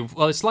royale, Stu?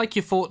 Well, it's like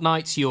your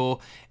Fortnite, your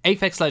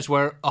Apex Legends,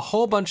 where a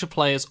whole bunch of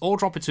players all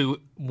drop into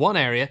one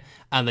area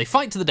and they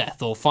fight to the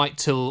death or fight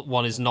till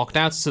one is knocked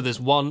out. So there's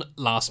one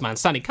last man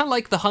standing, kind of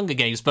like the Hunger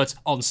Games, but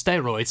on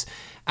steroids.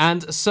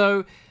 And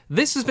so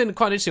this has been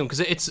quite interesting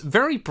because it's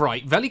very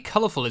bright, very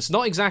colourful. It's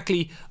not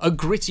exactly a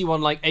gritty one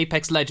like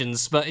Apex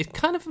Legends, but it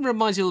kind of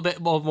reminds you a little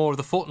bit more of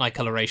the Fortnite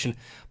coloration.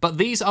 But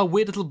these are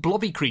weird little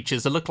blobby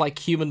creatures that look like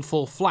human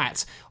fall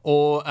flat,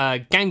 or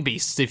Gang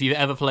Beasts, if you've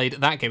ever played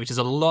that game, which is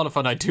a lot of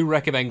fun. I do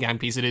recommend Gang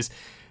Beasts. It is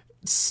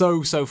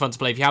so fun to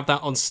play. If you have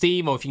that on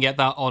Steam or if you can get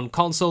that on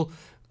console,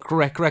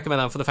 recommend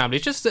that for the family.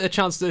 It's just a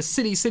chance to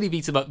silly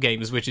beat 'em up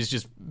games, which is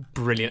just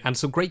brilliant, and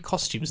some great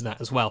costumes in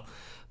that as well.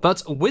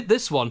 But with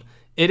this one,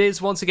 it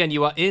is, once again,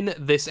 you are in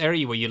this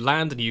area where you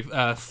land and you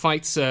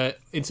fight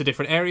into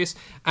different areas,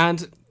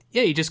 and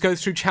yeah, you just go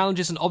through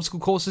challenges and obstacle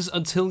courses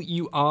until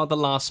you are the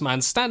last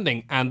man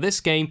standing. And this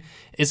game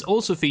is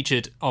also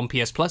featured on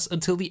PS Plus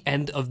until the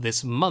end of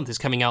this month. It's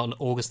coming out on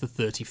August the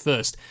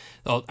 31st.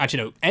 Or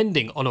actually, no,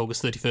 ending on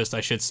August 31st,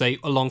 I should say,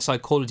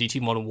 alongside Call of Duty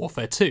Modern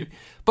Warfare 2.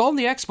 But on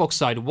the Xbox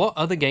side, what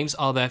other games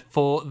are there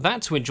for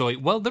that to enjoy?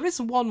 Well, there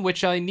is one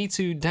which I need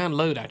to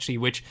download, actually,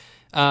 which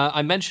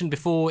I mentioned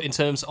before in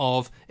terms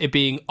of it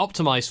being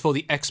optimized for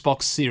the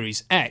Xbox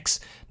Series X.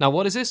 Now,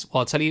 what is this?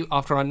 Well, I'll tell you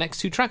after our next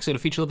two tracks. It'll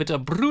feature a little bit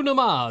of Bruno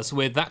Mars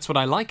with That's What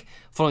I Like.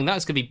 Following that,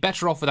 it's going to be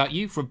Better Off Without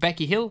You from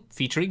Becky Hill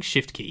featuring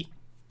Shift Key.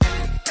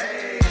 I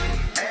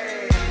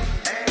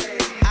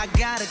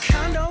got a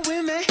condo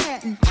in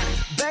Manhattan.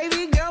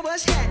 Baby girl,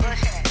 what's happening?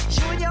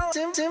 You and your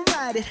Tim's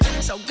invited,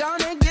 so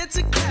gonna get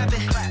to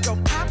clapping. Go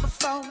pop it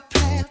for a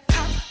plan,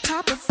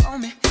 pop it for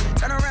me.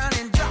 Turn around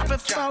and drop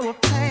it for a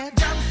plan,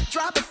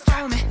 drop it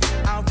for me.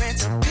 I'll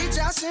rent a beach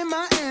house in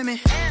Miami.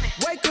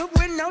 Wake up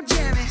with no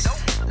jammies.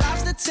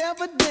 Lobster tail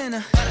for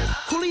dinner.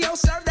 Julio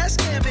served that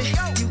scampi.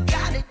 You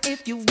got it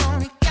if you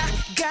want it.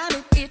 Got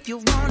it if you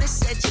want it.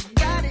 Said you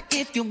got it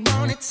if you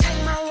want it.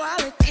 Take my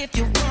wallet if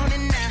you want it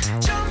now.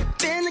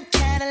 Jump in the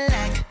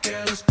Cadillac.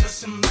 Girl, let's put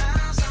some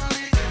miles on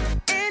it.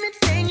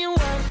 Anything you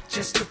want,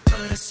 just to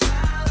put a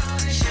smile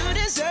on it. You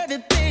deserve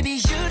it, baby.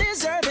 You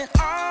deserve it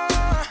all.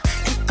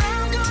 And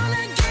I'm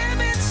gonna give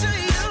it to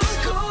you.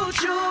 Gold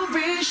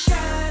jewelry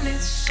shining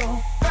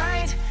so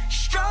bright.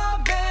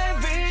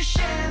 Strawberry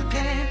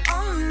champagne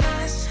on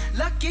us.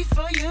 Lucky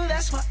for you,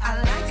 that's what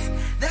I like.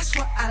 That's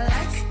what I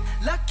like.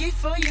 Lucky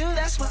for you,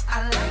 that's what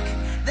I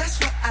like. That's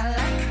what I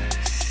like.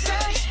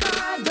 Sex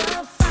by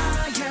the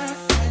fire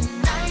at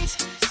night.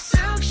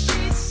 Silk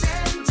sheets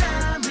and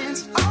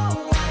diamonds,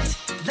 all white.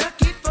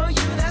 Lucky for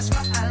you, that's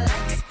what I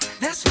like.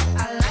 That's what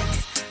I like.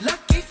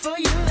 Lucky for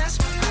you, that's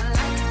what I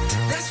like.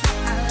 That's what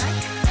I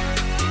like.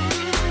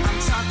 I'm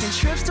talking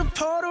trips to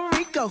Puerto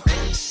Rico.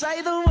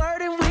 Say the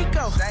word and we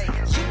go.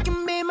 You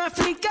can be my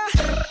flica.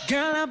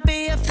 Girl, I'll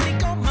be a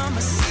flico,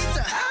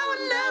 mamacita. I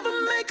would never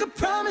make a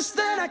promise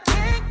that I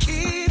can't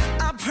keep.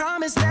 I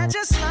promise that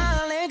your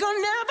smile ain't gonna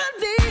never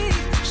leave.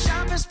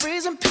 Shopping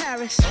sprees in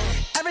Paris.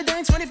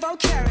 Everything 24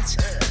 carats.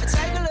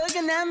 Take a look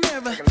in that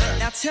mirror.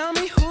 Now tell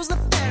me who's the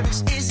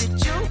fairest. Is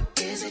it you?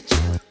 Is it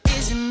you?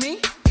 Is it me?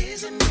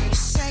 Is it me?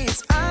 Say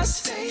it's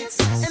us.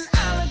 And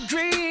I'll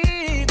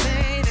agree,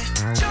 baby.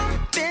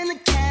 Jump in the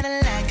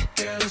Cadillac.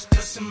 Girl, let's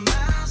put some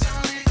miles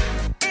on it.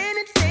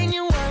 Anything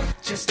you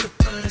want, just to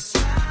put a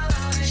smile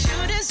on it.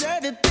 You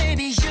deserve it,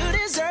 baby. You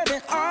deserve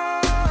it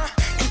all.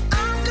 And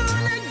I'm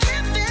gonna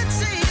give it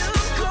to you.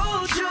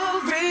 Gold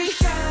jewelry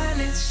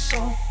shining so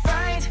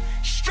bright.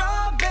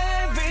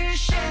 Strawberry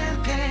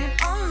champagne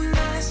on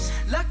us.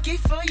 Lucky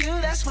for you,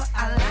 that's what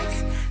I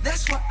like.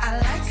 That's what I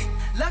like.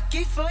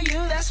 Lucky for you,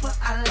 that's what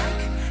I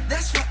like.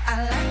 That's what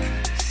I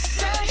like.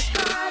 Sex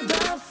by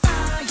the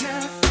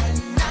fire at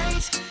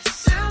night.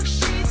 Silk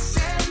sheets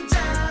and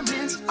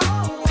diamonds,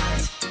 all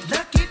white.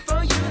 Lucky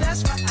for you,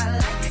 that's what I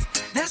like.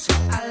 That's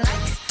what I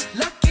like.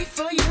 Lucky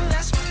for you,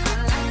 that's what I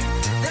like.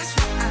 That's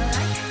what I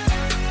like.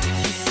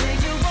 You say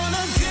you want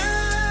a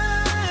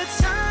good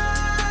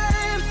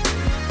time,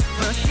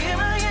 but here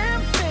I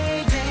am,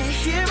 baby.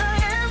 Here I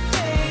am,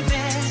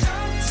 baby.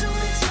 Talk to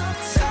me,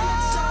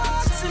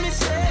 tell me,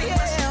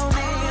 tell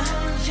me.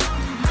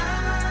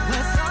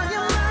 What's on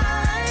your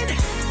mind?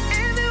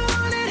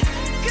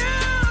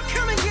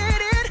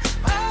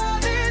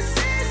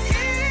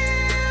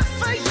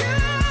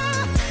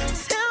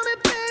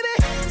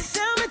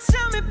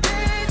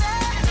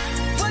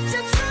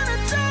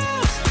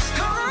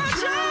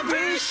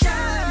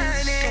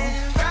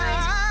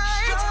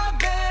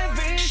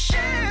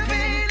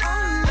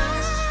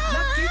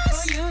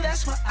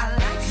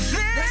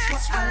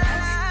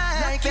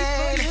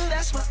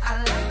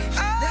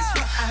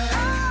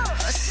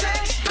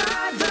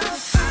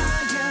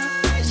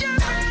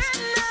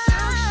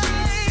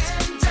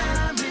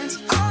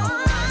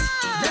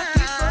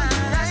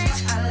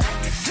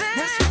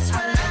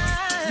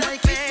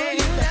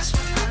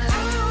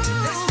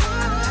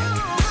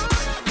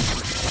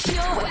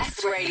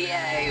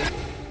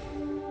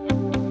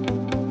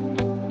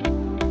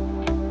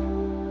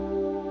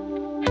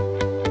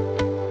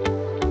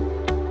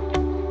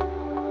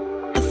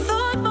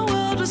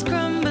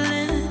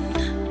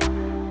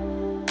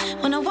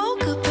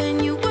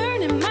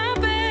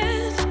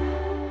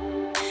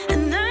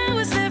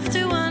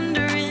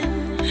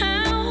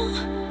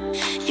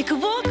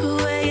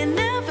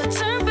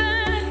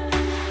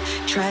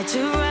 Tried to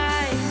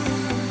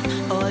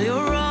right all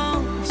your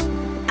wrongs.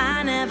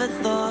 I never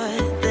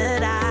thought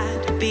that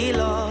I'd be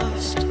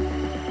lost,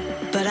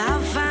 but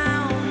I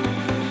found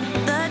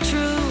the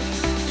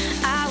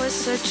truth. I was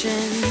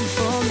searching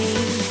for me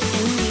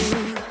in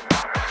you.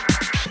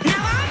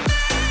 Now I'm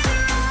better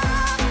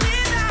off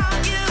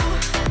without you,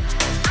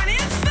 and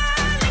it's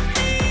finally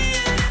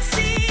clear to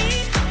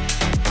see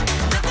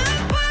that the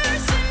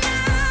person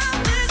I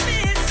was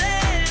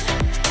missing,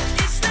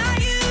 it's not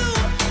you,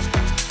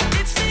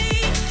 it's me.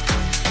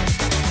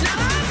 Now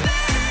I'm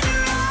better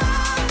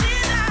off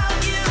without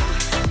you,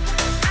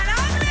 and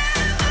I've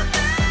never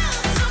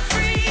felt so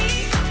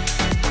free.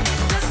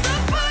 'Cause the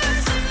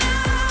person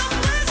I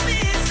was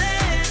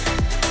missing,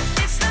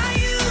 it's not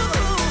you,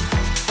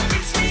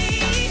 it's me.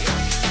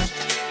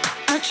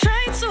 I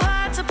tried so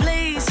hard to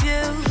please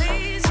you,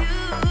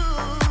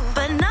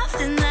 but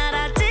nothing that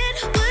I did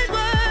would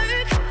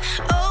work.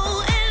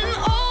 Oh, and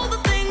all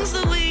the things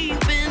that we've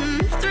been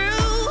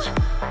through.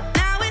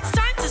 Now it's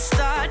time to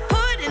start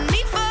putting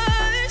me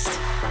first.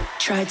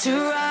 Tried to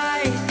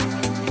right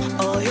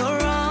all your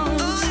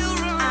wrongs.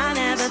 I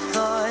never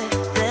thought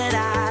that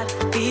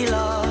I'd be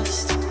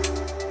lost,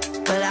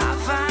 but I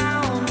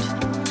found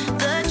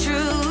the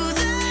truth.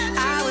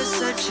 I was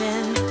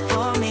searching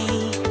for me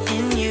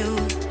in you.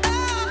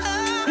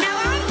 Now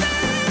I'm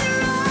better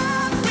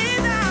off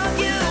without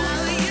you,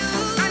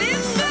 and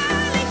it's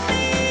finally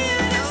clear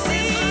to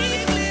see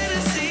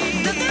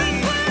that the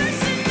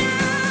person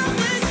I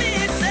was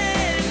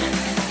missing,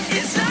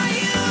 it's not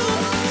you,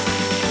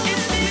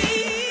 it's me.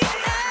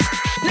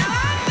 Now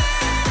I'm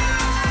better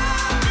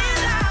off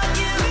without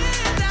you,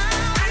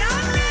 and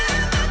I've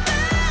never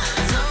felt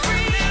so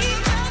free.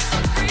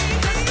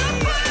 'Cause the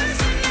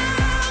person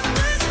I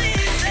was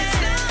missing,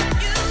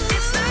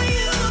 it's not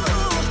you,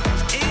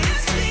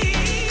 it's me.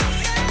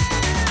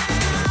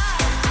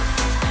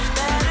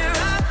 Better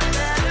up, I'm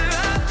better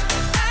up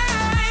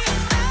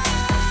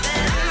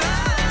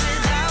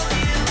without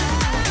you.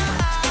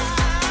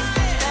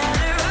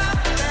 Better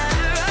up, I'm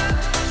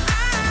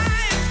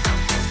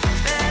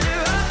better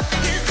up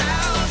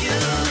without you.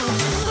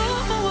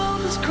 Thought my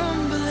world was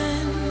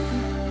crumbling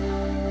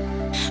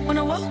when I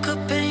woke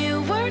up and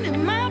you weren't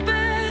in my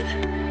bed,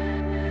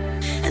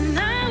 and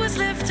I was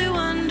left to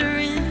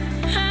wondering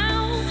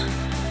how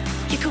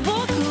you could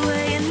walk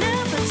away and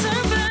never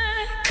turn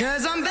back.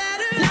 'Cause I'm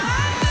better now.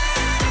 I'm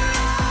better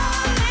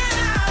off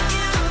without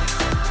you,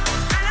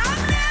 and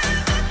I've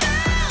never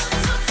felt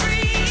so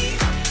free.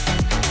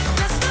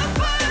 'Cause the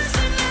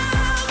person I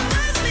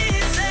was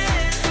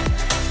missing,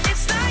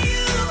 it's not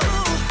you,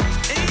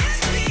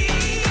 it's me.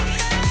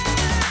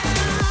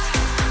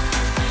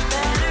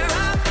 Better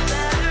up,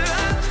 I'm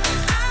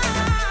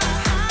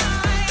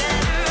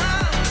better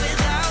up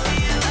without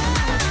you.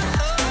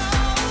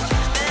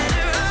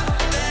 Better up, I'm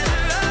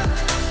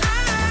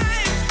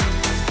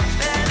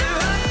better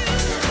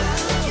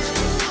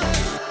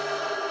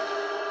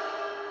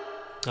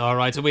All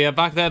right, so we are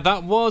back there.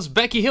 That was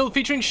Becky Hill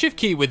featuring Shift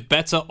Key with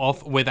Better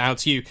Off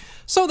Without You.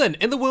 So then,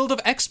 in the world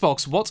of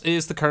Xbox, what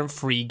is the current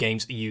free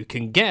games you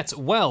can get?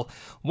 Well,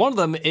 one of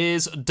them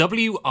is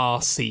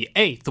WRC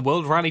 8, the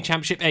World Rally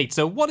Championship 8.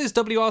 So what is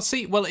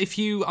WRC? Well, if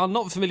you are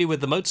not familiar with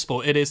the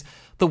motorsport, it is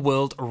the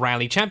World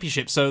Rally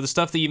Championship. So the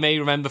stuff that you may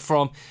remember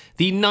from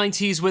the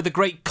 90s with the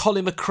great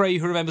Colin McRae,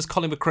 who remembers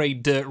Colin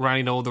McRae, Dirt Rally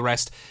and all the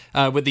rest,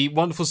 with the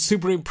wonderful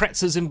Subaru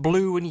Imprezas in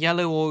blue and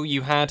yellow, or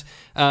you had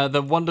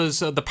the wonders,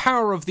 the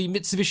power of the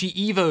Mitsubishi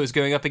Evos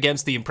going up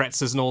against the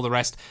Imprezas and all the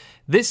rest.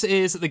 This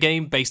is the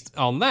game based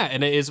on that,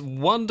 and it is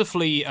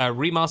wonderfully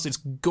remastered. It's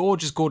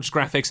gorgeous, gorgeous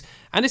graphics,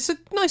 and it's a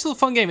nice little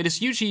fun game. It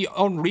is usually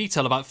on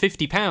retail about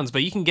 £50,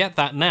 but you can get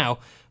that now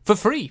for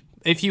free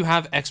if you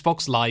have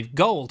Xbox Live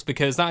Gold,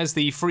 because that is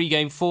the free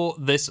game for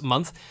this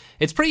month.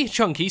 It's pretty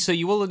chunky, so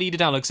you will need a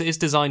download, because it is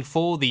designed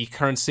for the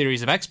current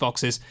series of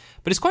Xboxes,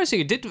 but it's quite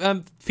interesting. It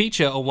did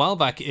feature a while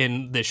back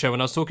in this show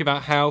when I was talking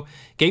about how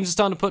games are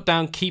starting to put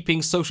down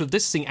keeping social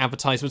distancing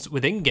advertisements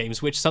within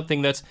games, which is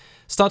something that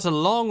started a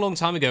long, long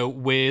time ago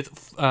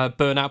with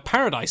Burnout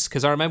Paradise,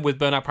 because I remember with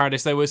Burnout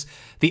Paradise there was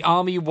 "The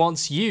Army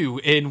Wants You"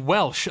 in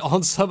Welsh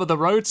on some of the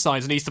road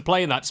signs, and he used to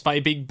play in that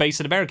despite being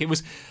based in America. It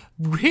was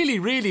really,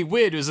 really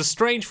weird. It was a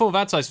strange form of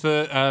advertising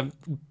for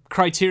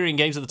Criterion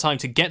Games at the time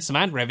to get some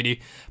ad revenue,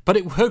 but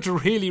it worked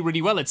really,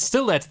 really well. It's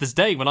still there to this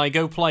day. When I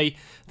go play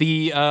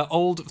the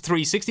old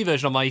 360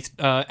 version on my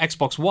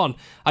Xbox One,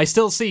 I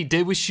still see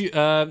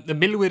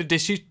Milwyr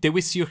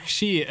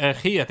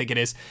Dewisio I think it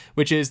is,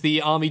 which is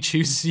 "The Army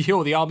Chooses You"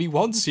 or "The Army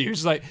Wants You."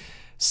 It's like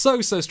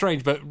so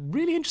strange, but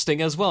really interesting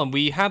as well. And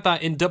we had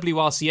that in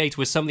WRC8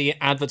 with some of the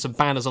adverts and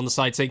banners on the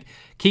side saying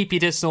keep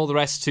your distance and all the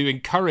rest to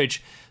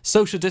encourage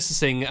social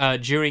distancing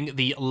during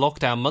the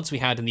lockdown months we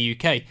had in the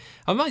UK.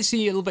 I might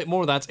see a little bit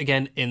more of that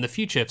again in the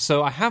future.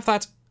 So I have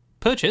that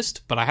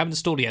purchased, but I haven't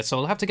installed it yet, so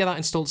I'll have to get that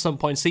installed at some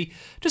point and see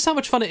just how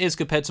much fun it is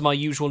compared to my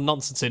usual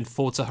nonsense in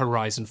Forza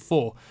Horizon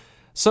 4.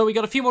 So we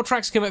got a few more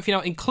tracks coming up for you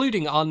now,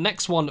 including our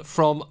next one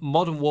from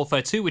Modern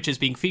Warfare 2, which is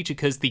being featured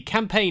because the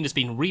campaign has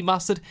been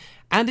remastered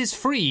and is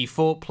free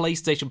for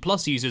PlayStation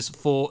Plus users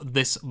for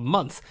this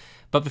month.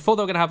 But before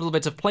that, we're going to have a little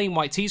bit of Plain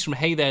White Tees from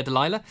Hey There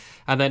Delilah,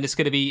 and then it's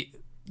going to be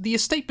The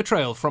Estate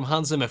Betrayal from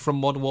Hans Zimmer from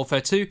Modern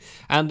Warfare 2.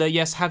 And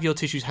yes, have your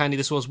tissues handy.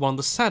 This was one of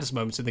the saddest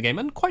moments in the game,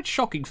 and quite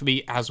shocking for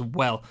me as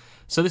well.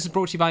 So this is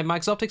brought to you by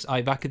Mags Optics. I'll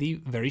be back with you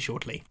very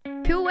shortly.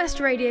 Pure West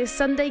Radio's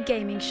Sunday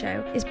Gaming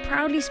Show is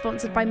proudly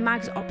sponsored by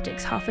Mags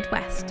Optics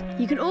Haverfordwest.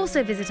 You can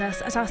also visit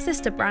us at our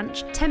sister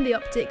branch, Tenby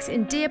Optics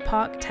in Deer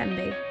Park,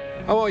 Tenby.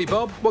 How are you,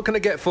 Bob? What can I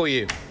get for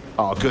you?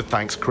 Oh, good,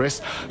 thanks,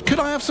 Chris. Could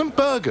I have some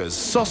burgers,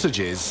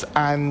 sausages,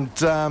 and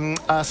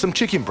some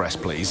chicken breast,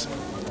 please?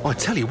 I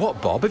tell you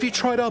what, Bob, have you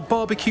tried our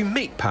barbecue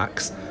meat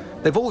packs?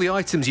 They've all the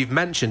items you've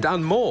mentioned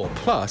and more,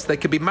 plus they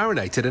can be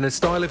marinated in a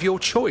style of your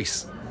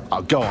choice.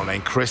 Oh, go on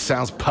then, Chris.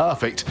 Sounds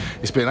perfect.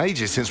 It's been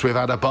ages since we've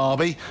had a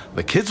barbie.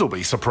 The kids will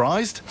be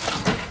surprised.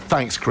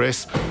 Thanks,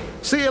 Chris.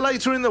 See you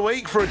later in the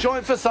week for a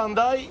joint for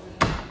Sunday.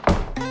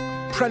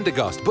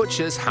 Prendergast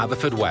Butchers,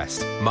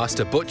 Haverfordwest.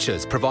 Master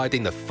Butchers,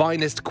 providing the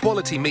finest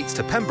quality meats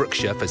to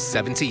Pembrokeshire for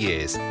 70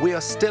 years. We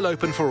are still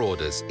open for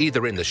orders,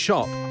 either in the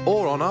shop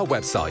or on our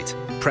website,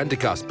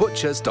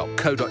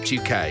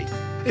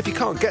 prendergastbutchers.co.uk. If you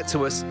can't get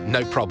to us,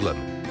 no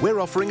problem. We're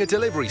offering a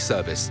delivery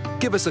service.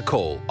 Give us a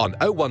call on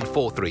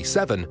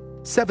 01437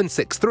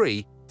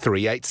 763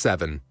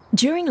 387.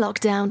 During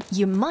lockdown,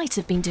 you might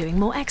have been doing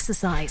more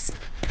exercise.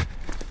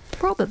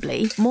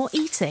 Probably more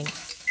eating.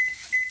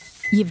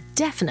 You've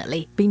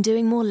definitely been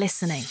doing more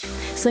listening.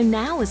 So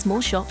now, as more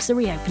shops are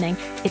reopening,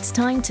 it's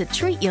time to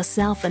treat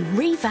yourself and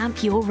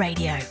revamp your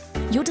radio.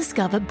 You'll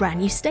discover brand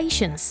new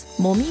stations,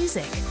 more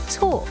music,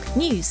 talk,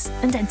 news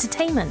and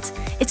entertainment.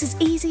 It's as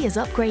easy as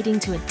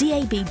upgrading to a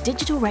DAB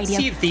digital radio.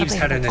 Sea of Thieves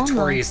had a available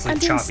notoriously online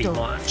and choppy in-store.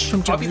 launch.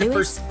 From John Probably the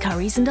Lewis,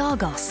 Currys and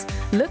Argos.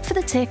 Look for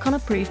the tick on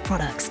approved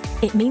products.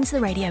 It means the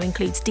radio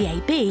includes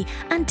DAB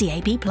and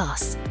DAB+.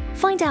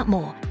 Find out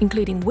more,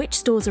 including which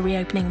stores are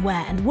reopening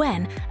where and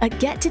when, at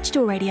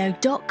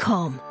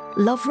getdigitalradio.com.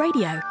 Love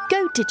radio.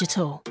 Go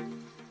digital.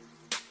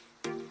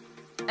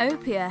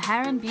 Opia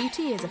Hair and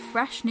Beauty is a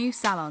fresh new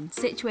salon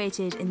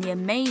situated in the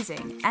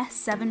amazing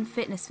S7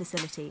 fitness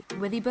facility,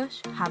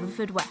 Withybush,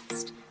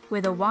 Haverfordwest.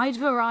 With a wide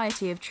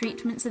variety of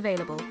treatments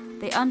available,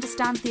 they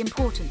understand the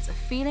importance of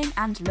feeling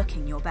and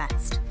looking your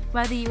best.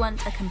 Whether you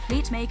want a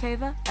complete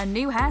makeover, a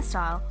new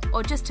hairstyle,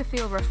 or just to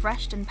feel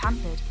refreshed and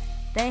pampered,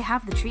 they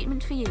have the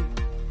treatment for you.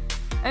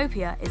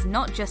 Opia is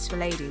not just for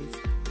ladies.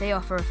 They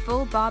offer a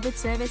full barbered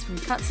service from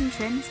cuts and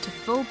trims to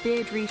full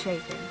beard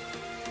reshaping.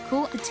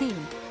 Call the team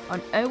on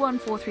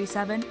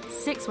 01437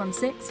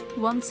 616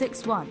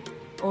 161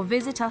 or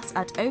visit us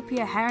at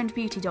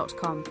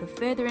opiahairandbeauty.com for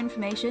further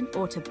information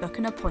or to book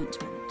an appointment.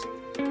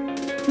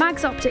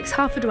 Mags Optics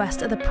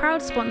Haverfordwest are the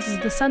proud sponsors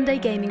of the Sunday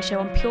Gaming Show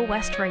on Pure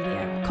West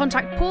Radio.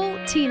 Contact Paul,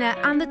 Tina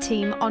and the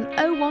team on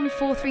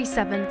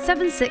 01437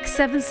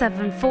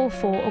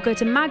 767744 or go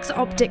to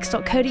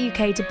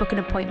magsoptics.co.uk to book an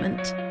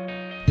appointment.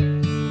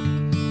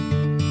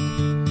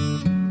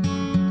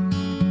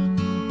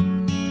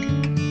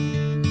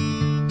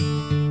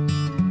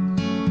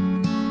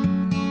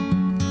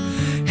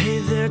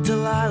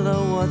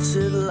 Delilah, what's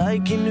it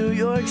like in New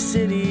York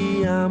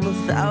City? I'm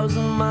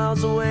 1,000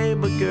 miles away,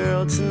 but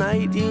girl,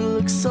 tonight you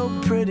look so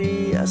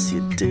pretty, yes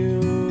you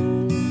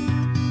do.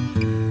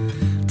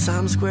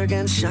 Times Square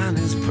can shine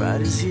as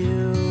bright as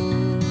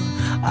you,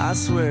 I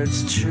swear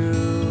it's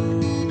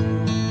true.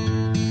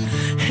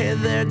 Hey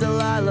there,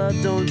 Delilah,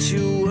 don't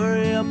you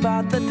worry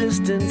about the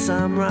distance,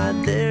 I'm right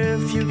there.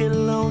 If you get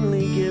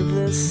lonely, give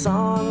this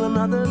song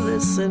another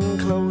listen,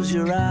 close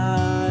your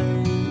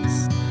eyes.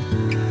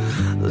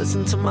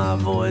 Listen to my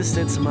voice,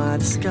 it's my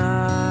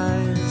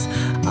disguise.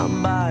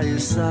 I'm by your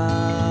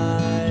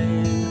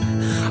side.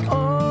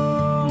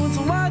 Oh, it's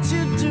what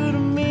you do to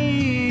me.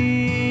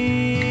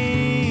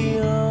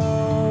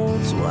 Oh,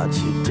 it's what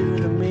you do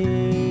to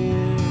me.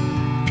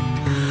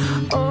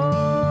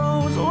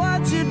 Oh, it's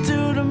what you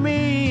do to me.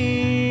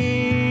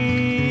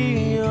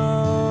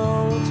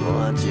 Oh, it's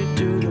what you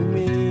do to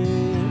me.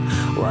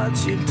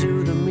 What you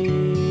do to me.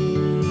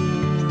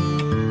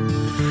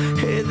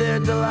 Hey there,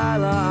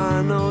 Delilah,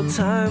 I know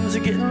times are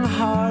getting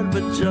hard,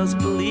 but just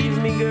believe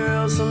me,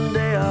 girl,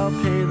 someday I'll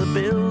pay the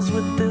bills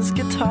with this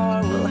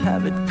guitar. We'll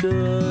have it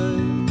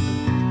good.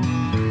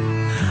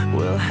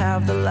 We'll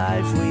have the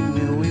life we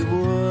knew we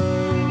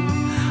would.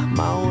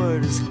 My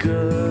word is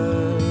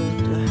good.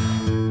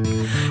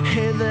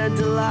 Hey there,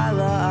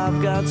 Delilah,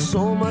 I've got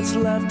so much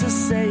left to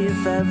say.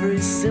 If every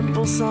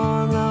simple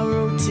song I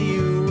wrote to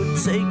you would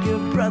take your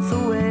breath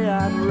away,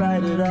 I'd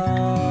write it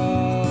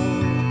all.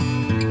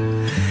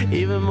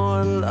 Even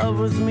more in love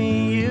with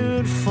me,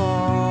 you'd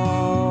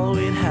fall.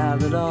 We'd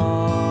have it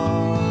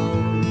all.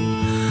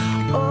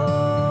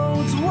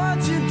 Oh, it's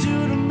what you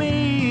do to me.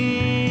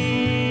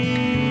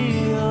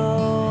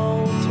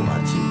 Oh, it's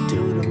what you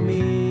do to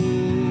me.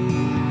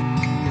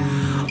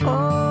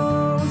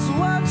 Oh, it's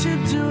what you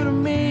do to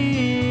me.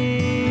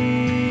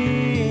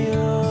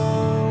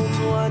 Oh, it's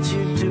what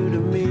you do to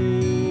me.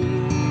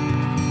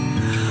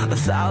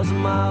 1,000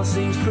 miles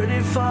seems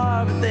pretty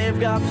far, but they've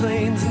got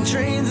planes and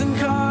trains and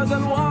cars.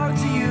 I'd walk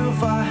to you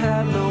if I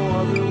had no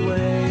other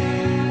way.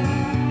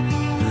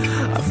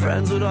 Our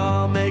friends would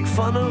all make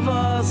fun of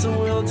us, and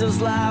we'll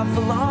just laugh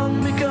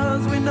along,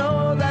 because we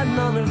know that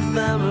none of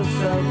them have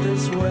felt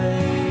this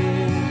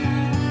way.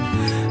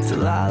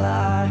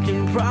 Delilah, I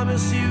can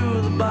promise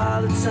you that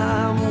by the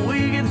time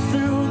we get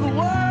through, the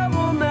world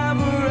will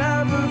never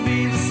ever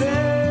be the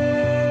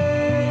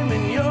same,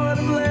 and you're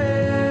to blame.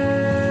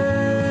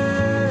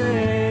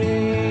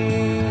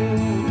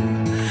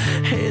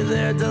 Hey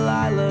there,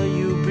 Delilah,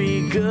 you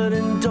be good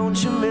and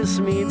don't you miss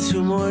me.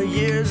 2 more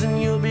years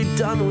and you'll be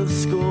done with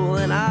school,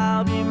 and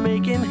I'll be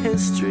making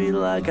history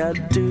like I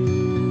do.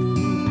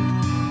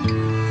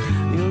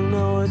 You'll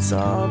know it's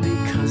all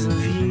because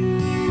of you.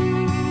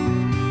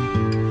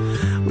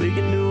 We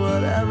can do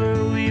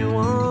whatever we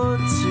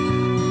want to.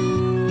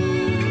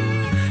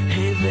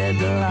 Hey there,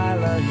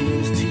 Delilah,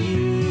 here's to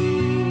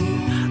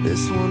you.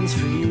 This one's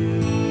for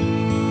you.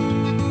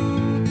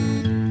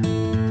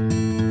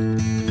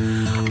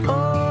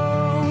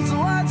 Oh, it's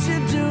what you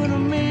do to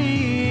me.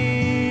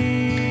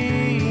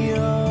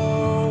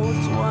 Oh,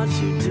 it's what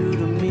you do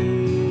to me.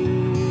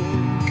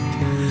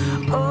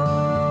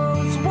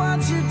 Oh, it's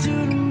what you do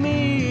to me.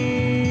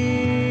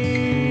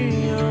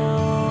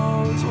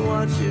 Oh, it's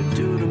what you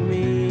do to me.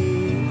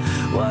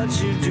 What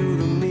you do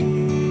to me.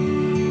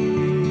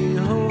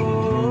 Oh,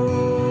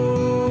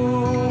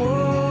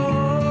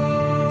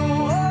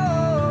 oh,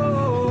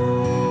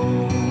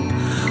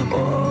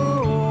 oh,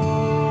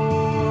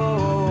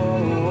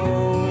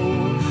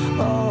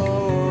 oh,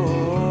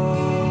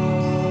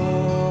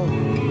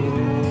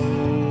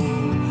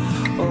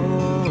 oh,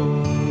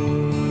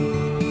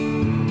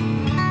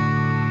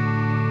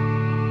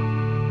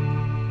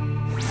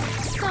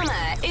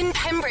 Summer in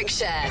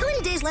Pembrokeshire. How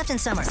many days left in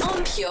summer?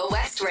 On Pure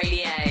West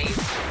Radio.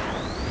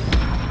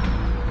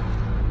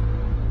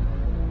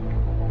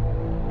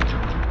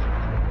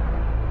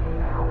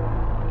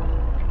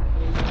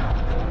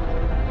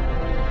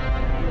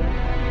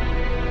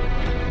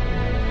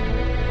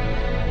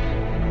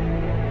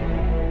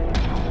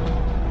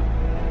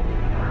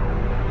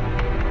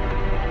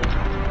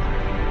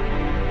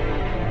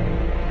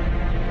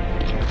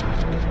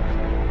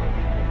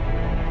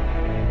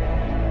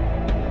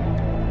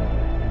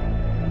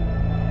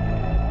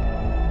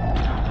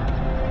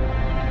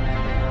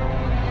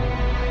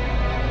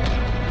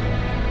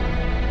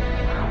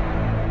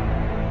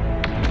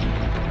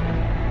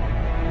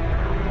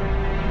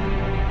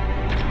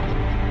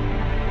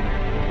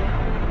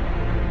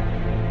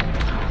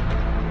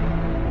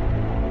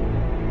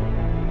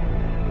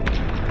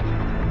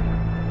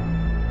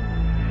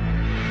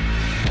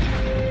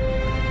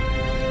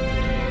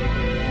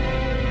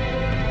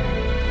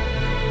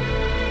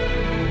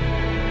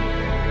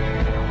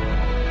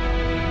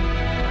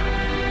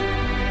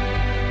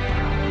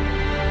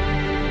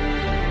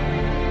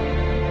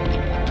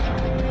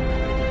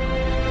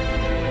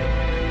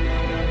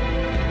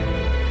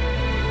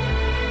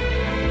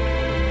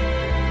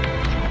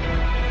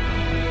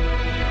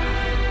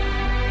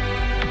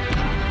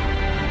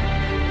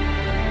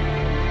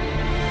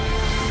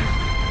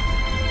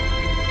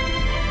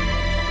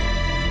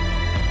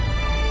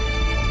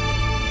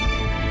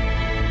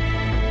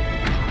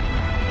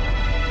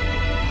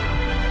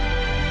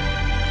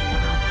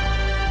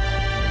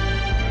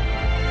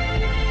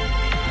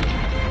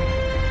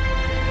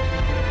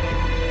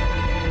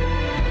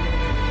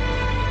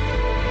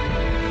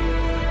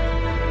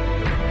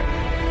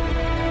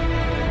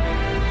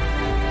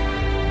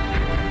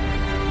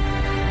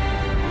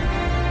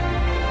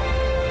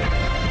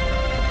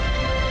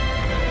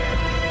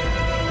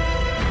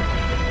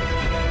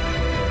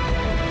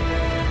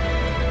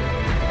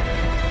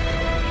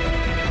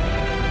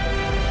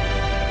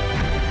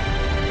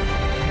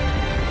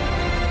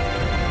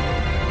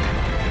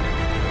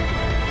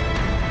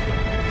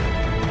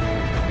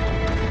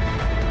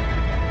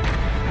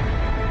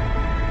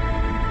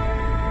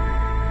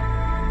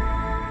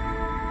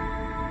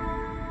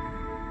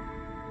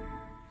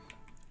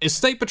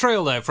 Estate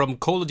Betrayal there from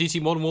Call of Duty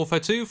Modern Warfare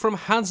 2 from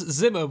Hans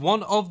Zimmer.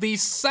 One of the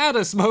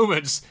saddest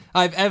moments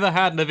I've ever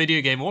had in a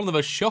video game. One of the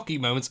most shocking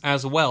moments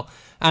as well.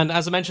 And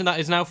as I mentioned, that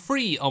is now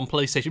free on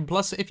PlayStation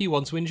Plus if you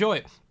want to enjoy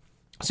it.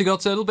 So you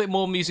got a little bit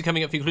more music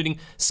coming up, including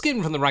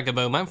Skin from the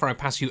Ragabo Man, before I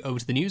pass you over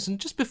to the news. And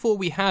just before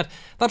we had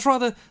that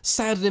rather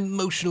sad and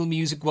emotional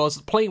music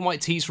was Plain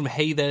White Tees from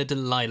Hey There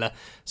Delilah.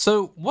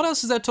 So what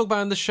else is there to talk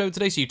about in the show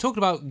today? So you talked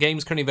about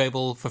games currently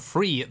available for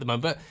free at the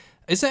moment, but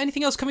is there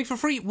anything else coming for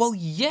free? Well,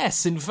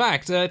 yes, in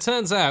fact. It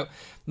turns out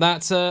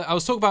that I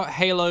was talking about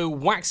Halo,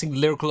 waxing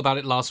lyrical about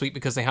it last week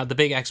because they had the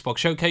big Xbox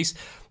showcase.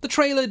 The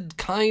trailer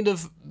kind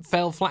of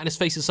fell flat in its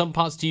face in some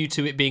parts due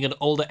to it being an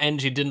older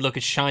engine, didn't look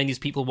as shiny as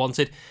people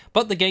wanted,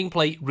 but the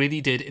gameplay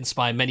really did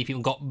inspire many people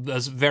and got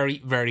us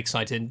very, very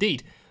excited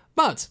indeed.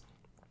 But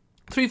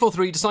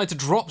 343 decided to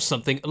drop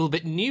something a little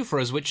bit new for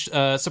us, which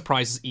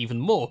surprises even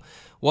more.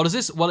 What is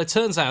this? Well, it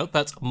turns out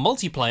that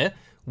multiplayer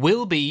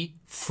will be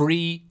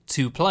free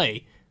to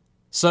play.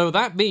 So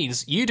that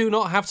means you do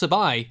not have to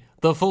buy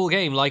the full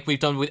game like we've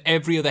done with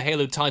every other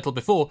Halo title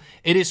before.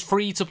 It is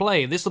free to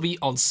play. This will be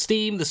on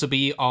Steam, this will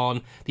be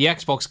on the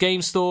Xbox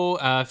Game Store,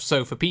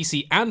 so for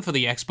PC and for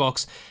the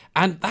Xbox,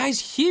 and that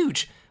is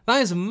huge.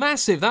 That is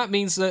massive. That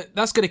means that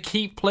that's going to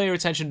keep player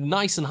attention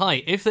nice and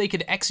high if they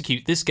can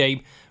execute this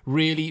game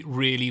really,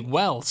 really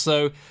well.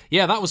 So,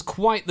 yeah, that was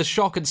quite the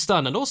shock and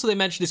stun. And also they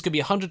mentioned it's going to be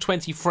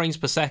 120 frames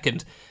per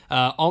second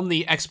on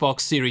the Xbox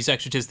Series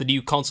X, which is the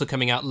new console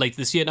coming out later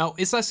this year. Now,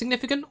 is that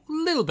significant? A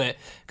little bit,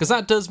 because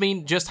that does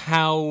mean just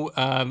how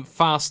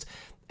fast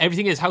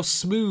everything is, how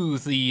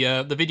smooth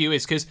the video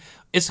is, because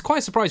it's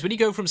quite surprised when you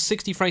go from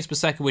 60 frames per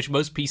second, which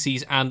most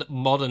PCs and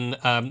modern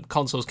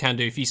consoles can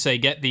do. If you say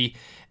get the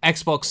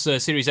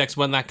Xbox Series X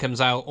when that comes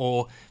out,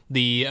 or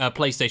the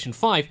PlayStation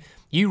 5,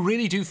 you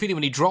really do feel it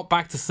when you drop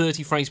back to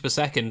 30 frames per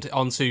second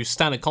onto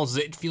standard consoles.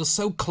 It feels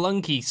so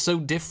clunky, so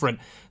different.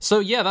 So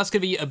yeah, that's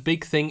going to be a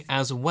big thing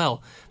as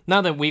well. Now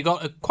then, we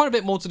got quite a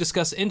bit more to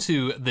discuss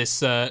into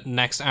this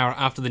next hour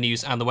after the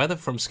news and the weather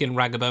from Skin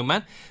Ragabone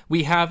Man.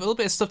 We have a little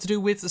bit of stuff to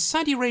do with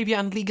Saudi Arabia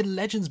and League of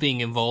Legends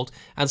being involved,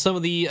 and some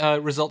of the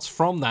results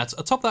from that.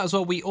 Atop of that as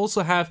well, we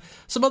also have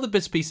some other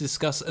bits and pieces to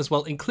discuss as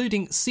well,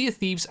 including Sea of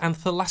Thieves and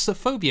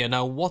Thalassophobia.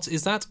 Now, what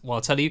is that? Well,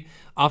 I'll tell you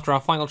after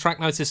our final track.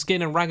 Now it's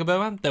Skin and Ragabone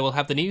Man. Then we'll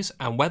have the news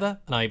and weather,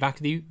 and I'll be back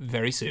with you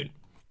very soon.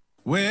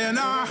 When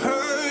I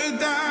heard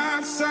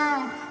that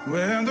sound,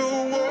 when the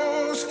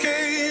walls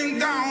came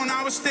down,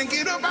 I was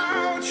thinking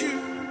about you,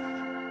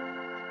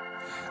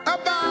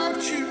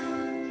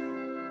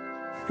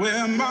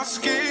 where my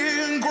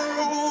skin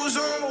grows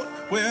old,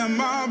 where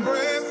my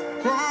breath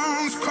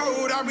runs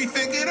cold, I'll be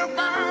thinking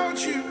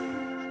about you.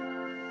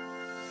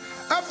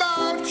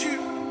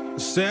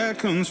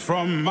 Seconds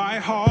from my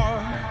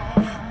heart,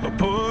 a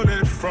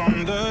bullet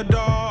from the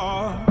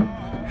dark,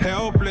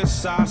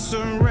 helpless I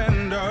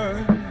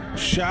surrender,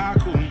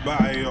 shackled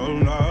by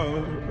your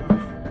love,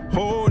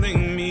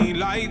 holding me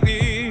like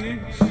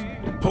this,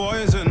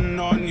 poison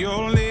on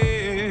your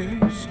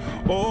lips,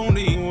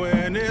 only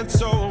when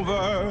it's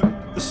over,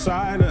 the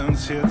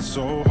silence hits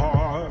so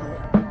hard,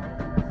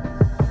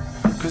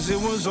 'cause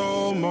it was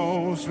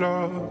almost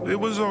love, it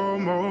was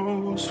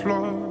almost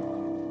love,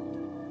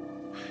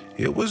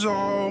 it was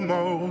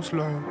almost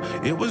love,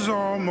 it was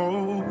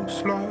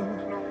almost love.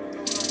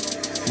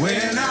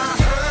 When I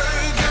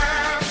heard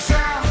that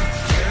sound,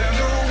 when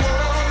the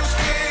walls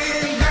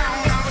came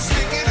down, I was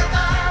thinking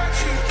about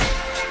you,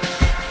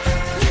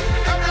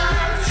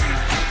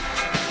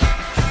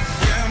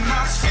 when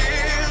my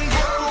skin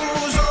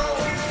grows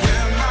old,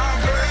 when my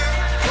breath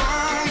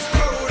runs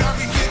cold, I'll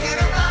be thinking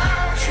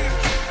about you,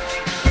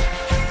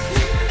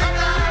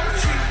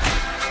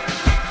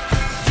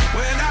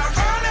 when I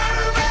run out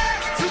of air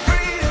to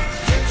breathe,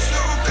 it's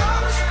your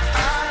ghost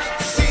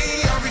I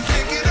see, I'll be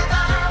thinking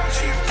about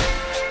you.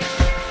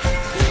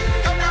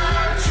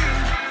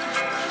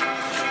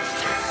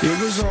 It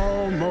was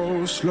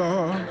almost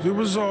love, it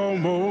was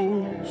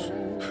almost.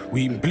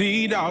 We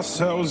bleed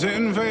ourselves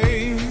in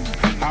vain.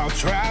 How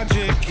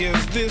tragic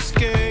is this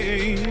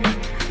game?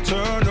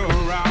 Turn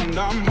around,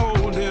 I'm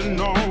holding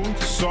on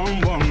to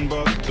someone,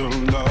 but the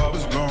love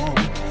is gone.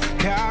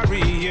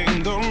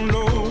 Carrying the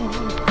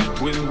load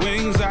with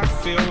wings that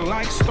feel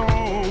like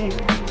stone.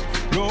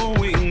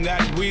 Knowing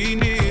that we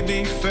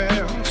nearly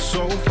fell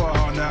so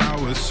far,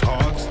 now it's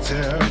hard to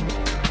tell.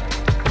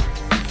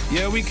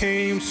 Yeah, we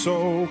came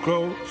so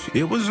close,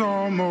 it was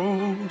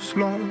almost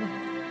love.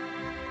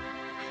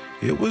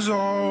 It was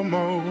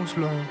almost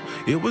love,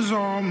 it was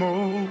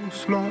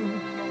almost love.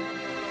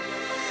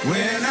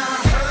 When I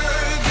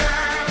heard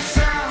that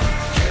sound,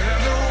 when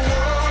the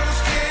walls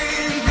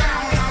came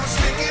down, I was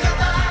thinking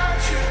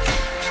about you,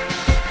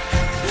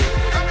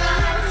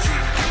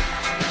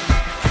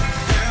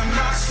 when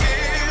my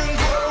skin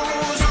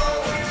grows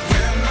old,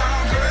 when my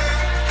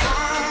breath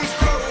runs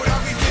cold,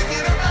 I'll be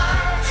thinking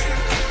about you.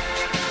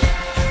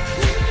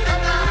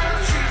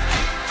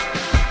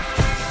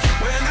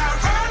 When I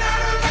run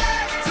out of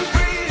air to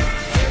breathe,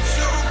 it's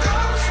your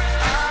ghost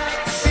I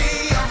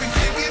see, I'll be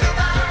thinking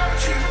about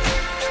you.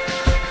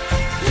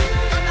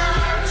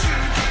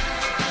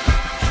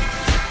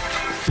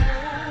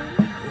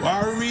 I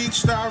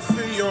reached out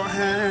for your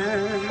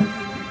hand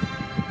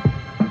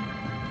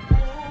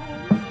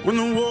when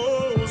the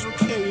walls were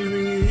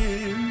caving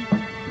in,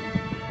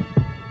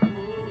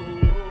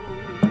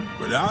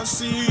 but I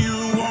see you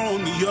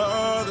on the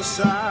other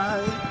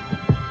side.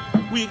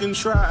 We can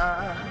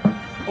try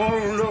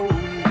all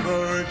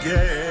over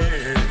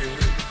again.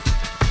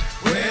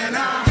 When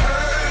I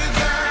heard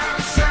that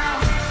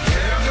sound,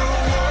 when the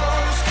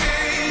walls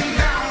came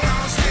down, I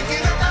was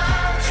thinking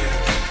about you,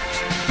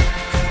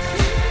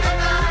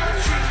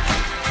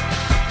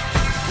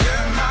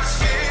 when my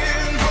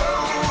skin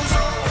grows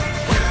old,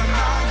 when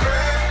my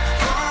breath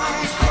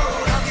runs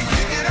cold, I'll be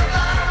thinking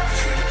about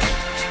you,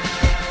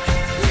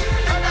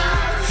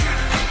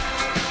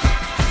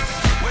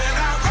 when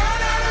I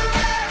run out of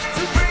air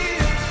to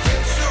breathe,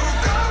 it's your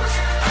ghost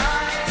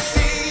I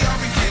see, I'll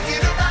be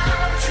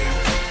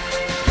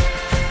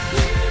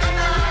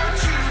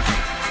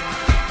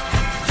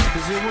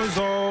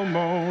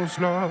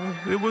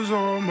love. It was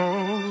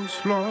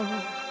almost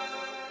love.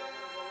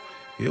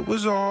 It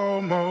was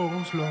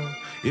almost love.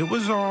 It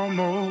was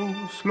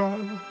almost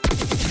love.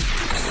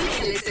 You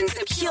can listen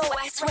to Pure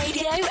West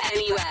Radio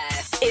anywhere.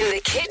 In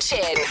the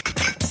kitchen,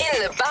 in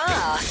the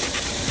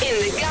bath, in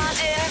the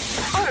garden,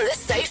 on the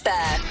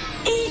sofa,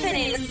 even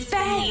in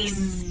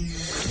space.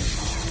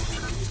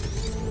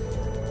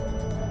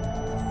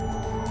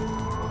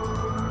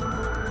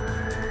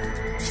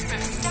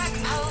 From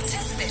Stackpole to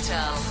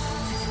Spittal.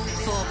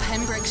 For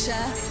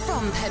Pembrokeshire,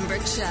 from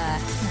Pembrokeshire,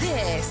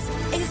 this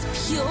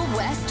is Pure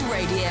West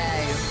Radio.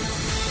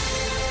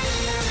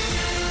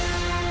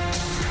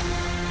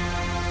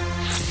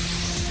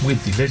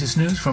 With the latest news from